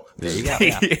show. This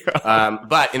is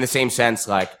but in the same sense,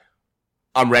 like,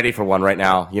 I'm ready for one right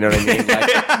now. You know what I mean?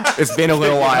 Like, it's been a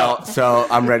little while, so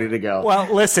I'm ready to go. Well,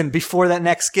 listen, before that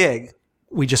next gig,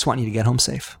 we just want you to get home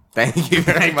safe. Thank you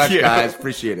very much, guys.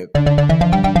 Appreciate it.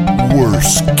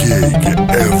 Worst gig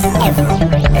ever.